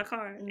comfort of my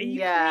car. Are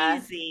you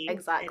crazy?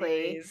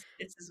 Exactly. Anyways,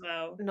 it's as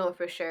well. No,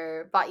 for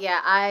sure. But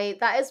yeah,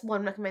 that is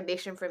one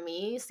recommendation for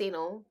me. Say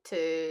no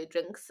to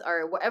drinks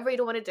or whatever you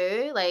don't want to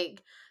do.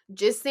 Like,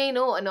 just say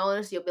no, and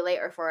honestly, you'll be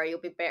later for it. You'll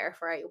be better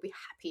for it. You'll be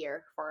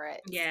happier for it.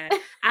 Yeah.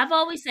 I've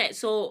always said,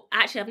 so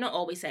actually I've not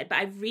always said, but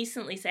I've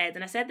recently said,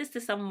 and I said this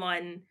to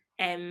someone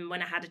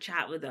when I had a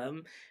chat with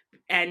them,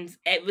 and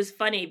it was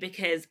funny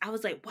because I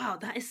was like, wow,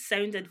 that is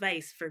sound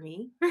advice for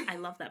me. I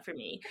love that for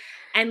me.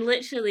 And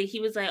literally he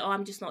was like, oh,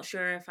 I'm just not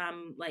sure if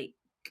I'm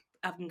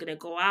gonna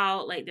go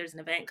out, like there's an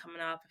event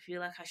coming up, I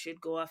feel like I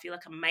should go, I feel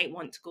like I might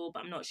want to go,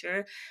 but I'm not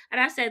sure. And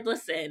I said,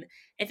 listen,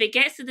 if it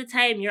gets to the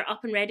time you're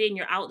up and ready and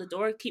you're out the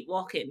door, keep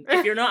walking.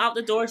 If you're not out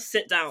the door,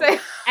 sit down. And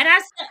I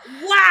said,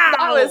 wow,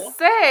 that was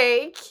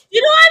sick.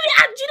 You know what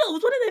I mean? It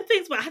was one of the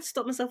things where I had to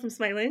stop myself from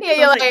smiling. Yeah,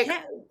 you're like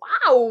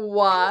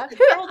wow,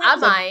 who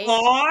am I?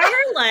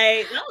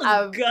 Like, that was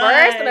a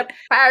verse and a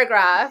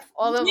paragraph.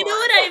 You know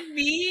what I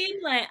mean?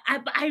 Like,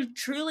 I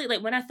truly,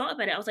 like, when I thought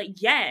about it, I was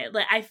like, yeah,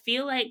 like, I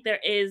feel like there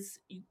is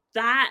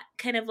that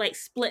kind of like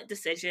split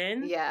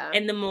decision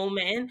in the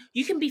moment.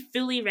 You can be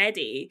fully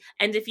ready,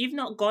 and if you've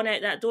not gone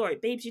out that door,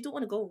 babes, you don't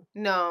want to go.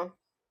 No,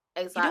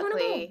 You don't want to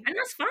go, exactly. and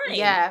that's fine.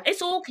 Yeah,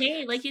 It's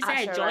okay. Like you said,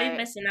 actually joy of right.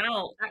 missing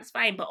out, that's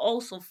fine. But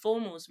also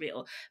FOMO's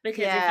real, because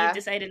if you've Yeah.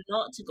 decided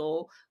not to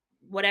go,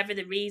 whatever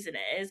the reason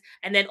is,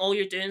 and then all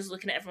you're doing is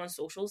looking at everyone's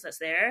socials that's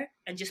there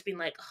and just being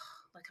like, oh,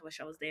 like I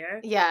wish I was there.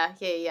 Yeah,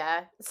 yeah,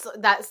 yeah. So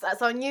that's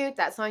on you.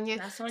 That's on you.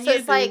 That's on So you,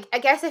 it's boo. like, I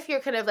guess if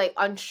you're kind of like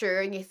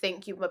unsure and you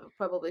think you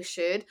probably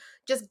should,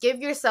 just give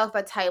yourself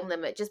a time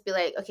limit. Just be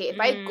like, okay, if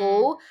I Mm,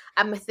 go,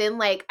 I'm within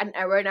like an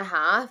hour and a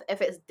half.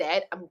 If it's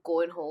dead, I'm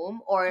going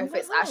home. Or I'm if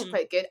going it's actually home.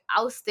 quite good,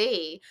 I'll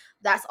stay.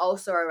 That's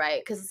also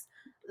alright, because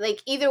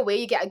like either way,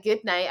 you get a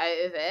good night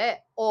out of it,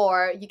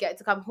 or you get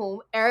to come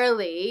home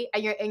early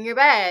and you're in your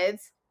bed.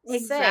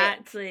 Sick.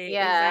 Exactly,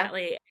 Yeah.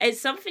 exactly. It's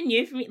something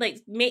new for me.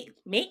 Like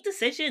make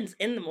decisions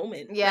in the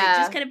moment. Like just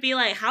Yeah. kind of be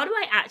like, how do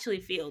I actually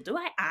feel? Do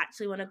I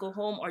actually want to go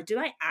home, or do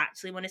I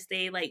actually want to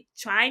stay? Like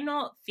try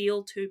not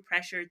feel too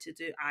pressured to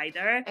do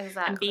either,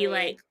 and be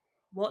like, Exactly.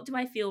 what do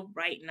I feel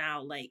right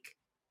now? Like,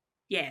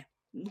 yeah,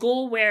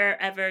 go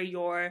wherever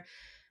your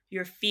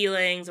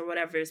feelings or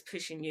whatever is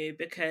pushing you,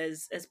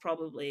 because it's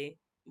probably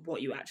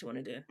what you actually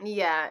want to do.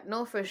 Yeah,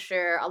 no, for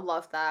sure. I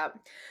love that.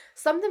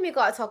 Something we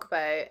got to talk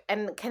about,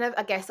 and kind of,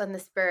 I guess, on the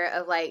spirit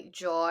of like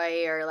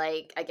joy, or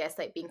like, I guess,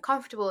 like being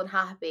comfortable and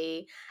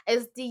happy,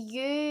 is, do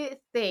you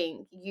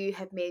think you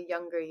have made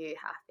younger you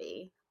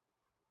happy?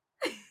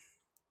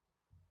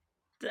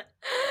 Th-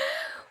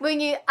 When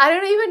you, I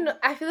don't even,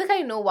 I feel like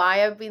I know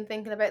why I've been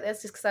thinking about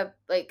this, just because I've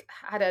like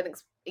had an,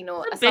 It's a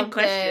big something.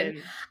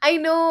 question. I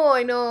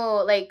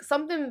know, like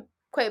something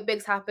quite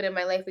big's happened in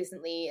my life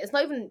recently. It's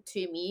not even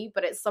to me,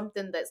 but it's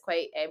something that's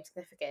quite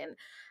significant,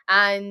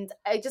 and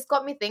it just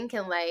got me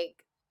thinking,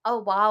 like, oh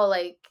wow,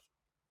 like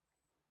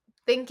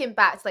thinking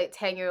back to like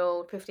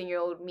 10-year-old,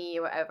 15-year-old me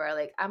or whatever.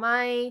 Like, am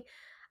I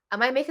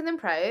making them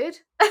proud?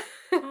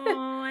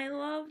 Oh, I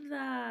love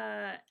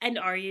that. And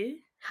are you?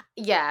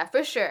 Yeah,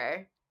 for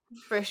sure.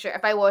 For sure.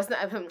 If I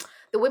wasn't,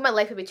 the way my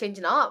life would be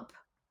changing up.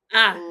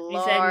 Ah, you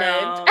said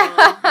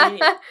Lord.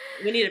 no.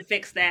 We need to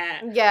fix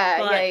that. Yeah, yeah,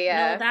 But no,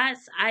 yeah.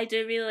 that's I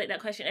do really like that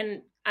question.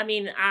 And I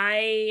mean,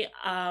 I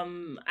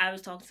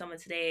was talking to someone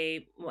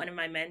today, one of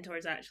my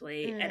mentors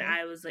actually, and Mm.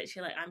 I was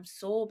literally like, I'm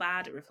so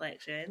bad at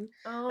reflection.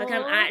 Like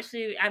Oh,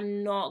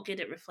 I'm not good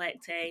at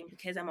reflecting,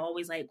 because I'm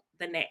always like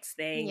the next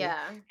thing,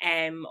 yeah.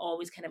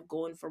 always kind of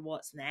going for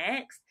what's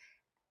next.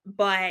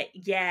 But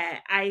yeah,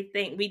 I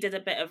think we did a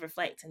bit of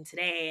reflecting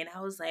today, and I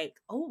was like,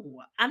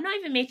 oh, I'm not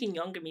even making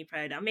younger me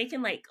proud. I'm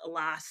making like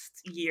last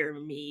year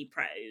me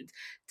proud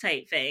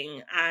type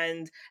thing.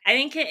 And I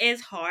think it is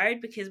hard,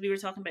 because we were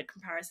talking about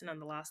comparison on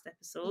the last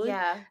episode,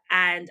 Yeah.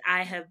 and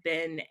I have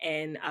been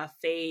in a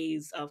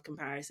phase of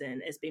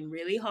comparison. It's been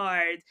really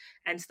hard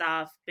and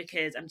stuff,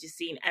 because I'm just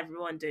seeing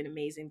everyone doing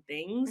amazing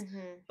things. Hmm.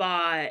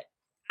 But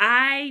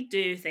I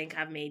do think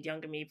I've made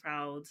younger me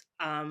proud.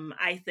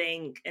 I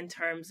think in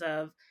terms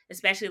of,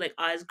 especially like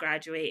us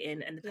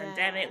graduating in the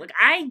pandemic, Yeah. like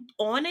I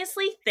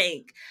honestly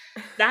think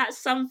that's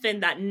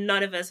something that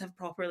none of us have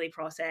properly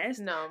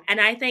processed. No.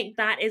 And I think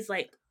that is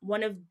like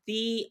one of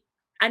the,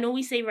 I know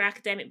we say we're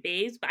academic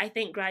babes, but I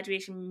think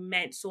graduation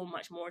meant so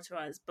much more to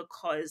us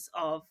because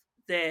of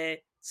the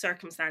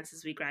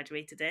circumstances we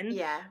graduated in.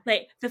 Yeah.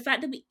 Like the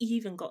fact that we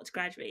even got to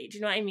graduate, do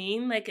you know what I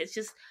mean? Like it's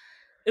just,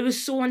 it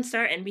was so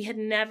uncertain. We had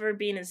never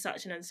been in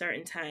such an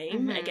uncertain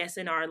time, I Hmm. guess,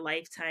 in our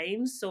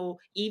lifetimes. So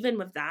even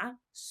with that,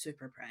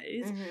 super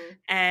proud.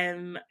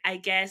 Hmm. I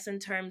guess in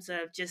terms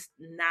of just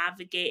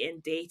navigating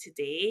day to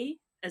day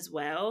as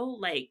well,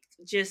 like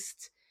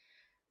just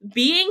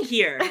being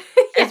here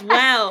as Yeah.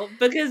 well,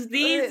 because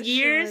these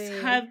years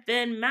Literally. have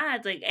been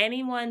mad. Like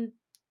anyone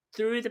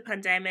through the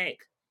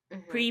pandemic,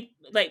 Hmm.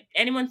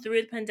 anyone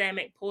through the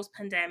pandemic, post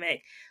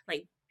pandemic,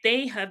 like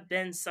they have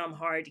been some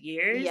hard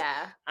years.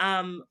 Yeah.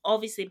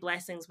 Obviously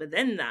blessings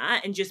within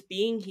that, and just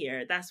being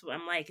here, that's what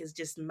I'm like, is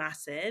just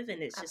massive,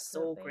 and it's just so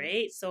Absolutely.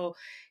 great. So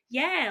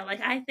yeah, like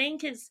I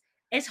think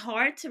it's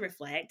hard to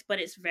reflect, but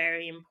it's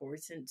very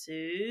important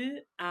too.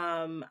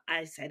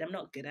 I said I'm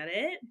not good at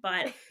it,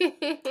 but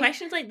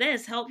questions like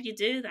this help you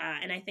do that.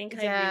 And I think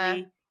I Yeah.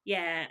 really,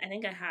 yeah, I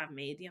think I have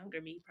made younger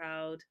me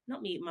proud.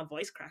 Not me, my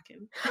voice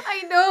cracking.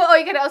 I know. Oh,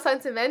 you get all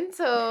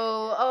sentimental.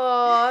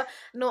 Oh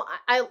no,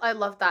 I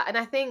love that, and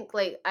I think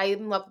like I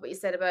love what you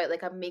said about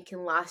like I'm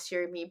making last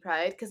year me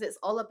proud, because it's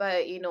all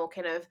about,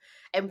 kind of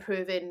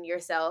improving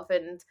yourself.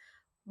 And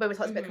when we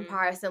talked about Hmm.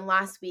 comparison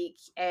last week,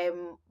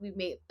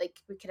 we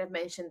kind of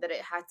mentioned that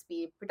it had to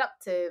be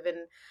productive,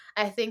 and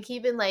I think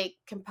even like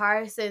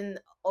comparison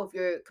of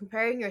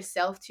comparing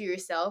yourself to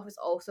yourself is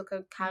also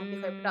can be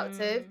quite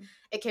productive. Mm,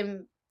 It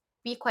can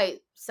be quite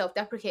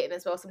self-deprecating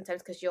as well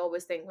sometimes, because you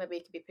always think maybe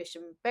you could be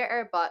pushing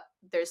better, but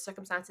there's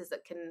circumstances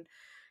that can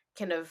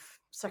kind of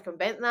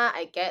circumvent that.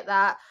 I get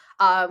that.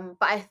 But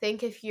I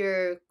think if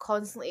you're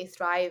constantly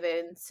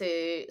thriving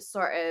to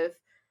sort of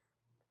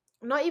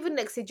not even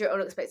exceed your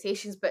own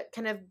expectations, but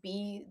kind of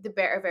be the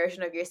better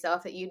version of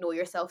yourself that you know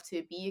yourself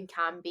to be and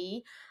can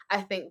be,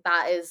 I think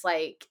that is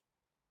like,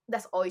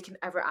 that's all you can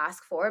ever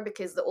ask for,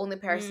 because the only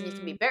person you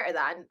can be mm. better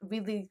than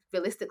really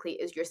realistically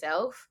is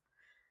yourself.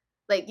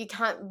 like you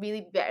can't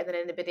really be better than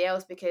anybody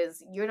else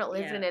because you're not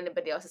living in Yeah.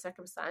 anybody else's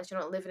circumstance. You're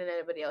not living in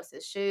anybody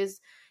else's shoes.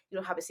 You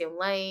don't have the same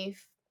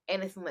life,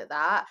 anything like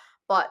that.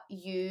 But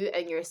you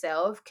and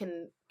yourself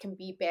can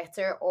be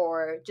better,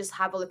 or just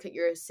have a look at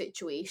your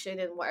situation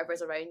and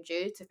whatever's around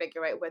you to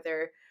figure out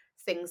whether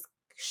things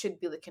should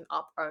be looking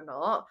up or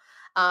not.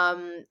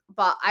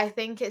 But I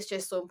think it's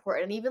just so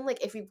important. And even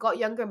like if you've got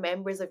younger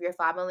members of your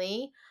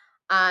family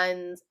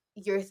and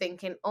you're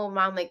thinking, oh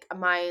man, like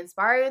am I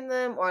inspiring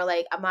them, or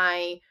like am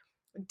I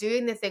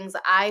doing the things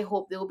that I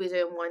hope they'll be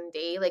doing one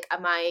day? Like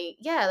am I,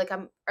 yeah, like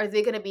are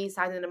they gonna be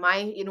standing on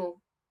my,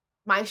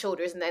 my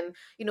shoulders, and then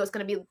it's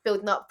going to be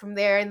building up from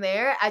there and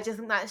there. I just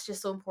think that's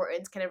just so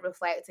important to kind of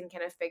reflect and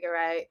kind of figure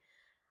out,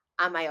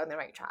 am I on the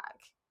right track?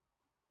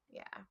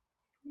 Yeah.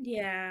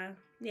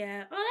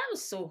 Oh, that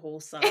was so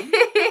wholesome.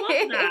 I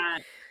love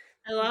that.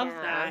 I love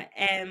that.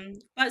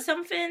 But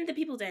something the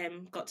people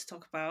got to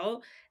talk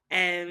about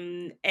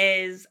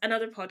is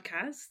another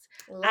podcast.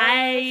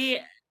 I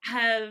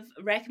have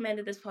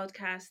recommended this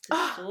podcast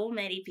to so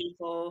many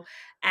people,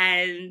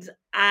 and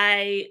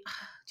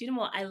do you know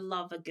what? I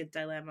love a good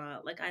dilemma.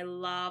 Like I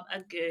love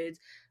a good,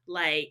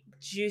 like,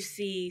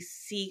 juicy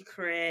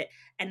secret.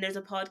 And there's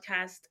a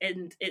podcast,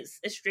 and it's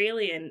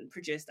Australian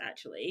produced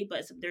actually,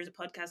 but there's a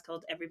podcast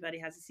called Everybody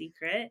Has a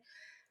Secret.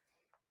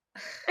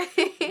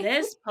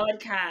 This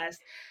podcast,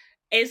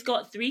 it's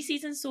got 3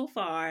 seasons so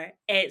far.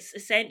 It's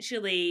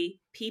essentially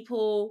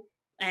people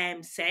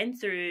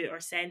send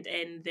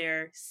in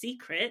their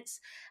secrets,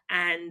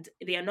 and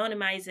they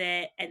anonymize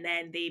it, and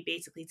then they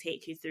basically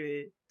take you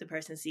through the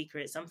person's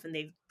secret, something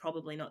they've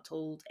probably not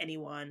told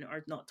anyone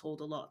or not told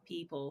a lot of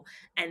people,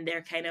 and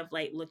they're kind of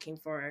like looking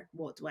for,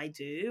 what do I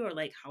do, or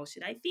like, how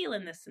should I feel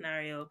in this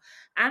scenario?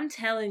 I'm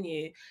telling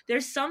you,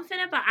 there's something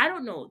about, I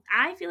don't know,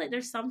 I feel like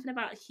there's something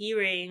about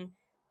hearing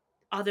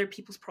other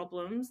people's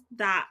problems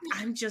that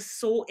I'm just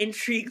so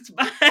intrigued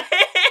by.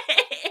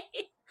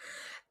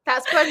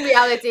 That's when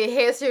reality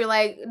hits you,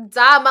 like,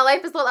 damn, my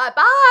life is not that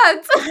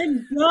bad.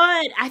 I'm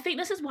good. I think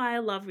this is why I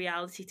love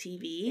reality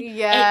TV.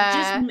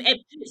 Yeah. It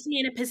puts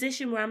me in a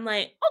position where I'm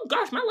like, oh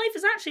gosh, my life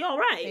is actually all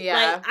right.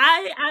 Yeah.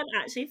 Like I'm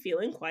actually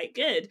feeling quite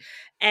good.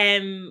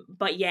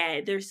 But yeah,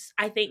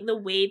 I think the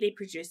way they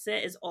produce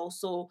it is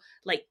also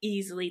like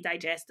easily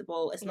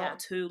digestible. It's not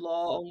too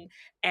long.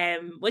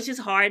 Which is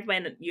hard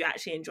when you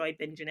actually enjoy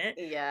binging it.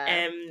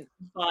 Yeah.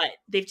 But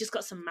they've just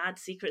got some mad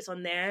secrets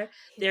on there.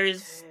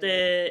 There's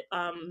the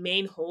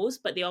main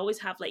host, but they always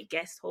have like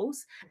guest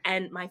hosts.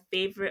 And my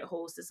favorite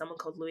host is someone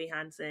called Louis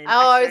Hansen.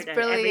 Oh, it's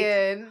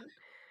brilliant.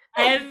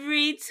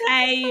 Every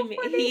time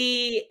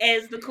he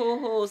is the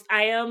co-host,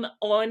 I am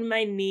on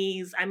my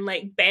knees. I'm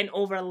like bent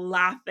over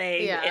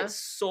laughing. Yeah. It's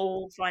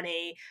so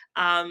funny.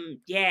 And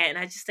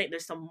I just think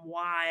there's some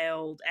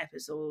wild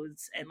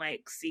episodes and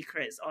like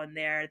secrets on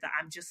there that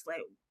I'm just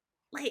like,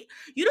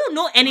 you don't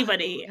know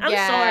anybody. I'm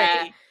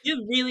sorry,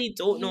 you really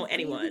don't know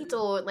anyone. Really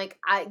don't. Like,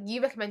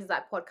 you recommended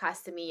that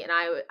podcast to me, and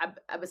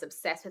I was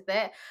obsessed with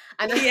it.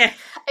 And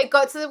it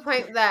got to the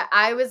point that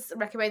I was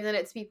recommending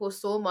it to people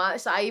so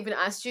much that I even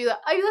asked you, have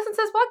you listened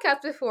to this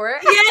podcast before?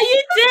 Yeah,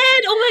 you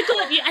did. Oh my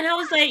god! And I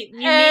was like, you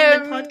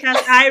mean the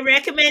podcast I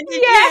recommended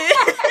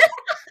you?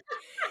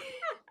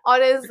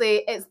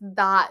 Honestly, it's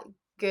that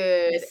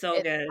good. It's so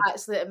good. It's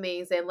absolutely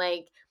amazing.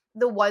 Like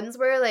the ones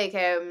where like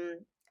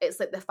it's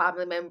like the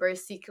family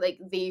member's secret, like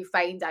they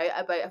find out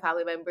about a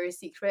family member's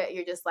secret.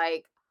 You're just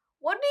like,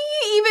 what do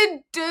you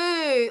even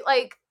do?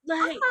 Like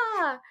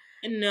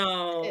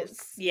no,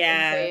 it's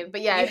insane.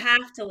 But yeah, you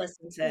have to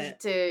listen to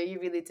it.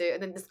 You really do,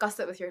 and then discuss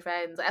it with your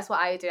friends. That's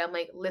what I do. I'm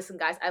like, listen,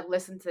 guys, I've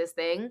listened to this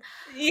thing.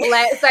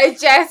 Let's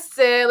digest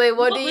it. Like,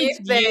 what do you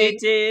think?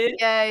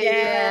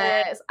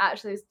 Yeah. It's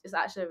actually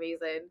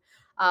amazing.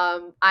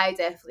 I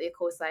definitely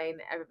co-sign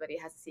Everybody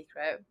Has a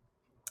Secret.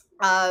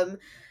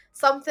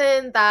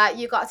 Something that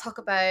you got to talk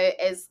about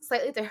is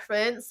slightly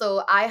different.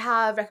 So I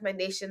have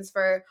recommendations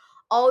for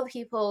all the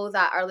people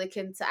that are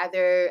looking to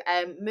either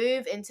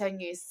move into a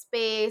new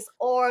space,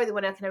 or they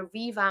want to kind of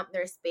revamp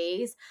their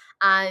space.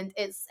 And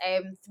it's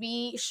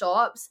 3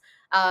 shops,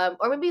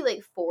 or maybe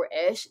like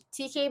 4-ish.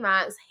 TK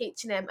Maxx,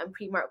 H&M, and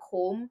Primark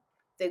Home.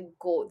 They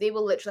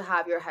will literally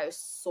have your house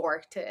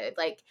sorted.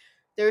 Like,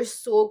 they're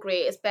so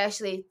great,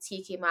 especially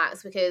TK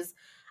Maxx, because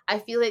I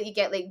feel like you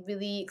get like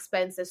really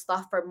expensive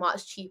stuff for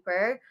much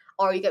cheaper,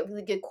 or you get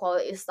really good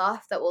quality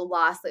stuff that will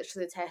last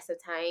literally the test of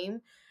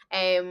time.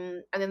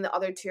 And then the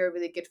other 2 are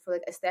really good for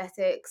like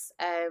aesthetics.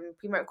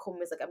 Primark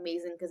Home is like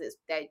amazing because it's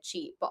dead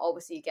cheap, but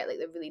obviously you get like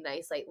the really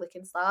nice like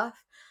looking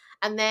stuff.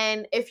 And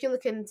then if you're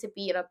looking to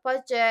be in a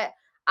budget,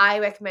 I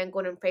recommend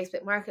going on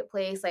Facebook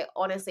Marketplace. Like,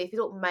 honestly, if you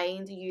don't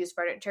mind used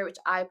furniture, which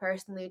I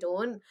personally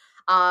don't,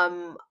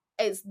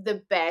 it's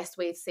the best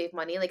way to save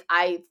money. Like,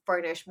 I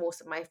furnish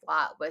most of my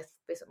flat with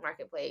Facebook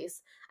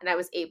Marketplace, and I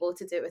was able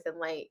to do it within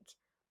like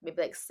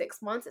maybe like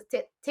 6 months.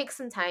 It takes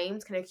some time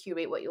to kind of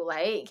curate what you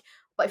like,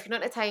 but if you're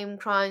not in a time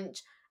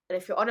crunch and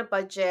if you're on a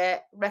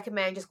budget,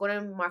 recommend just going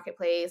on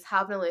Marketplace,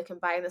 having a look and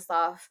buying the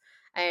stuff.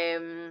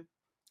 And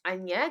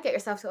yeah, get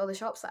yourself to all the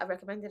shops that I've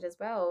recommended as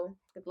well.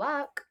 Good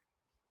luck.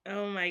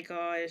 Oh my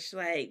gosh.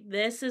 Like,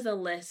 this is a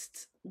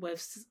list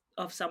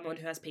of someone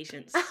who has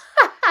patience.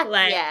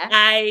 Like,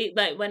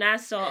 Yeah. when I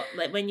saw,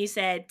 like, when you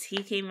said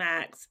TK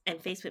Maxx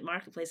and Facebook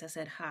Marketplace, I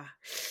said,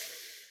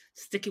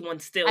 sticky one I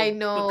still,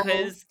 know.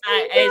 because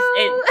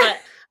I but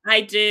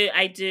I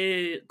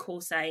do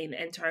co-sign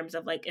in terms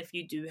of, like, if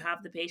you do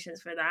have the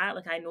patience for that.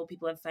 Like, I know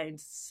people have found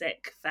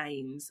sick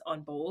finds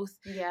on both,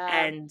 know.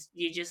 Yeah. and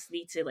you just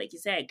need to, like you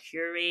said,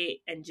 curate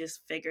and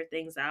just figure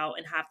things out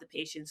and have the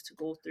patience to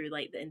go through,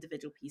 like, the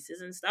individual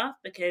pieces and stuff,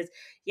 because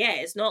yeah,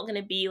 it's not going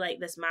to be like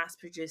this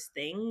mass-produced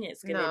thing.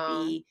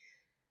 No.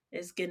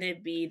 It's gonna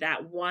be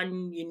that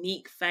one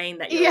unique find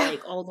that you're Yeah.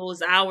 like, all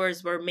those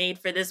hours were made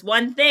for this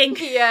one thing.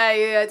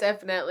 Yeah,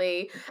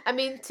 definitely. I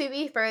mean, to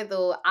be fair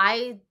though,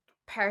 I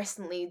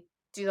personally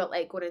do not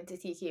like going into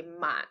TK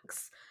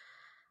Maxx,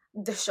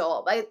 the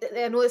shop. I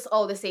know it's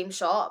all the same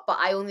shop, but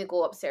I only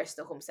go upstairs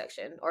to the home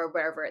section or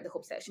wherever the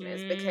home section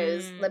is,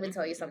 because let me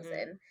tell you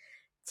something.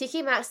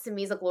 TK Maxx to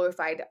me is a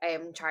glorified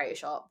charity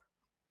shop.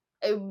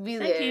 It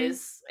really Thank you.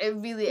 is. It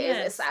really is.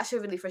 It's Yes. actually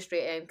really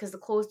frustrating because the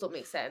clothes don't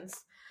make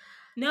sense.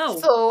 No,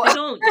 So they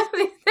don't.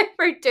 they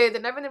never do.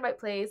 They're never in the right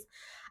place.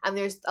 And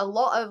there's a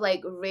lot of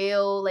like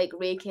real like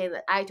raking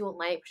that I don't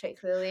like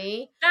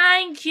particularly.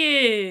 Thank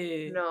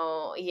you.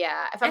 No,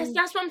 yeah. If I'm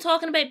That's what I'm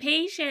talking about,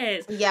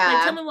 patience. Like,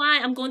 yeah. tell me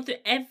why I'm going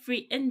through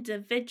every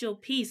individual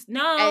piece.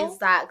 No.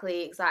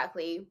 Exactly.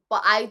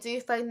 But I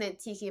do find that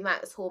TK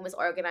Maxx home is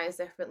organized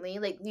differently.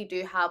 Like you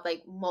do have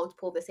like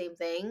multiple of the same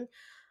thing.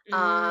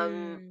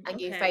 And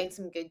you Okay. find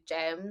some good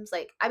gems.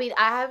 Like I mean,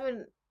 I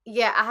haven't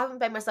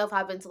found myself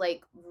having to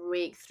like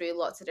rake through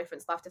lots of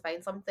different stuff to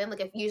find something. Like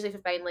if you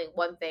find like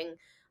one thing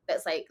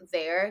that's like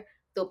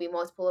there'll be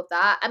multiple of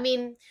that. I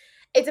mean,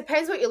 it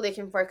depends what you're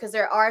looking for, because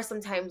there are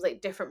sometimes like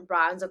different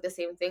brands of the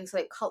same thing. So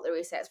like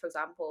cutlery sets, for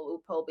example,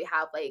 will probably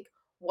have like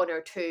one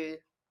or two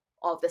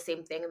of the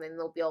same thing, and then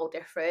they'll be all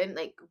different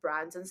like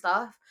brands and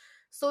stuff.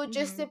 So it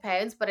just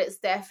depends, but it's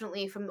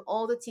definitely, from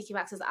all the TK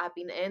Maxxes that I've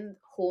been in,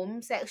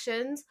 home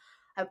sections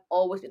have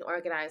always been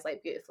organized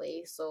like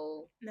beautifully.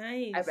 So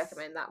Nice. I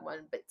recommend that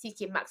one. But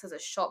TK Maxx as a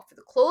shop for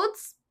the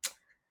clothes,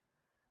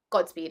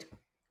 Godspeed.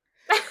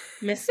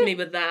 Miss me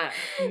with that.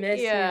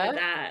 Miss me with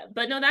that.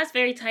 But no, that's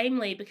very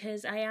timely,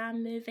 because I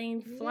am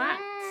moving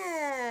flats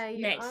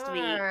next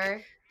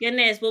week.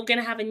 Goodness, we're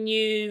gonna have a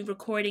new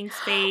recording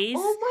space.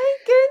 Oh my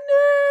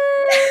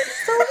goodness!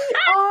 So we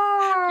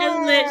are.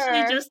 I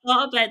literally just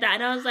thought about that,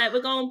 and I was like,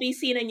 we're gonna be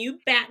seeing a new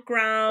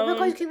background. Oh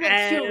my god, you can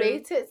like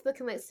curate it. It's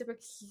looking like super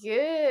cute.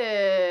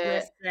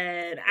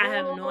 Listen, I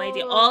have no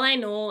idea. All I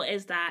know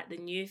is that the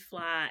new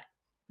flat,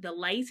 the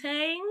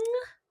lighting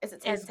is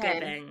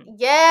giving.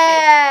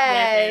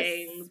 Yes. It's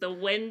giving. The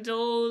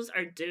windows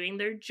are doing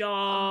their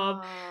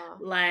job.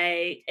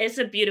 Like, it's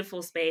a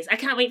beautiful space. I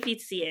can't wait for you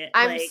to see it.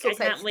 I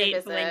can't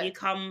wait for when you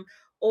come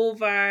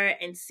over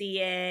and see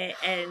it.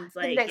 And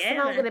like, the next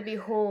time I'm gonna be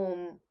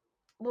home,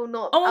 I'll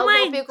not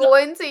be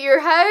going to your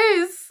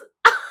house.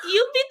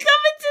 You'll be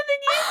coming to the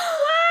new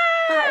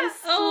flat. That is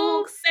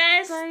so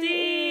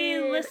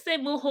bestie.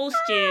 Listen, we'll host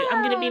you.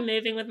 I'm gonna be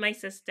moving with my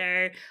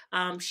sister.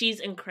 She's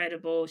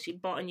incredible. She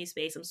bought a new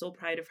space. I'm so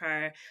proud of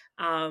her.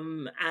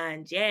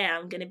 And yeah,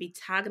 I'm gonna be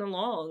tagging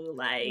along.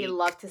 Like, you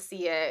love to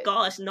see it.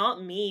 Gosh,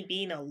 not me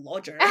being a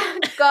lodger.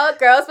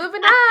 Girls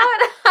moving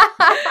out.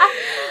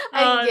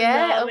 I'm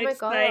my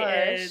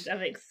excited. gosh.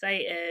 I'm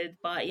excited.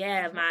 But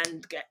yeah,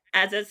 man,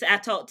 as I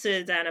talked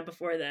to Dana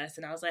before this,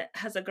 and I was like,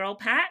 has a girl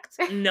packed?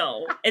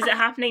 No. Is it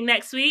happening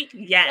next week?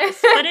 Yes.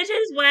 But it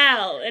is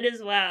well. It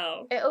is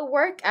well. It'll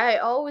work out.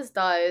 It always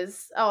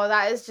does. Oh,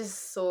 that is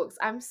just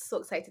I'm so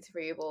excited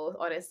for you both.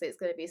 Honestly, it's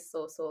going to be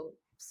so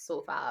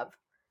fab.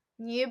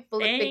 New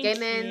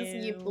beginnings,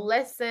 new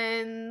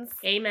blessings.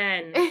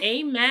 Amen.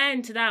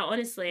 Amen to that,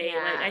 honestly. Yeah.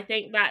 Like, I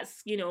think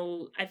that's,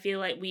 I feel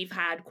like we've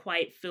had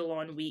quite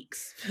full-on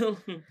weeks,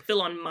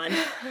 full-on month.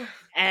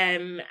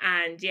 And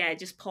yeah,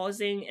 just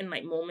pausing in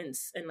like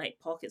moments and like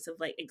pockets of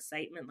like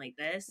excitement like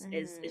this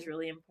is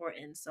really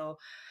important. So,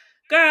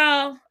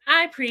 girl,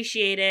 I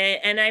appreciate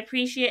it, and I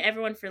appreciate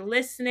everyone for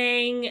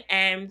listening.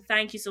 And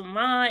thank you so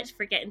much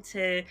for getting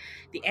to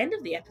the end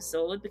of the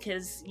episode,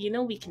 because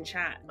we can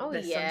chat.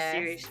 Some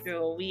serious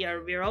show.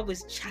 We're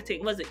always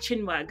chatting. Was it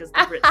chinwag, as the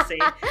Brits say?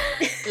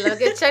 Love a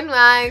good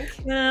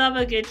chinwag. Love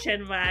a good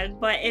chinwag.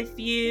 But if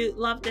you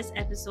love this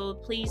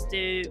episode, please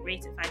do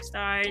rate it 5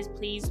 stars.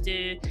 Please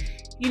do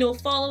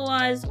follow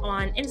us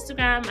on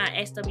Instagram at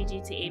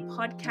SWGTA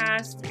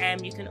Podcast.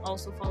 You can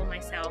also follow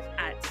myself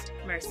at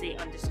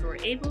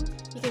Mercy_Able. You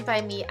can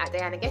find me at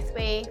Diana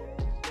Githway.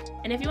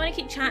 And if you want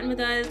to keep chatting with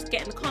us,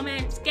 get in the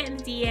comments, get in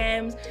the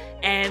DMs,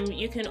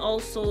 you can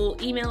also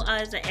email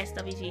us at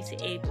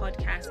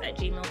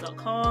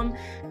swgtapodcast@gmail.com.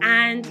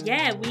 And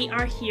yeah, we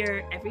are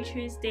here every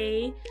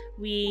Tuesday.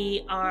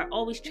 We are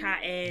always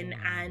chatting,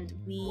 and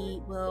we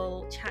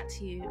will chat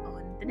to you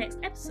on the next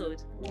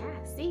episode.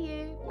 Yeah, see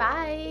you.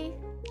 Bye.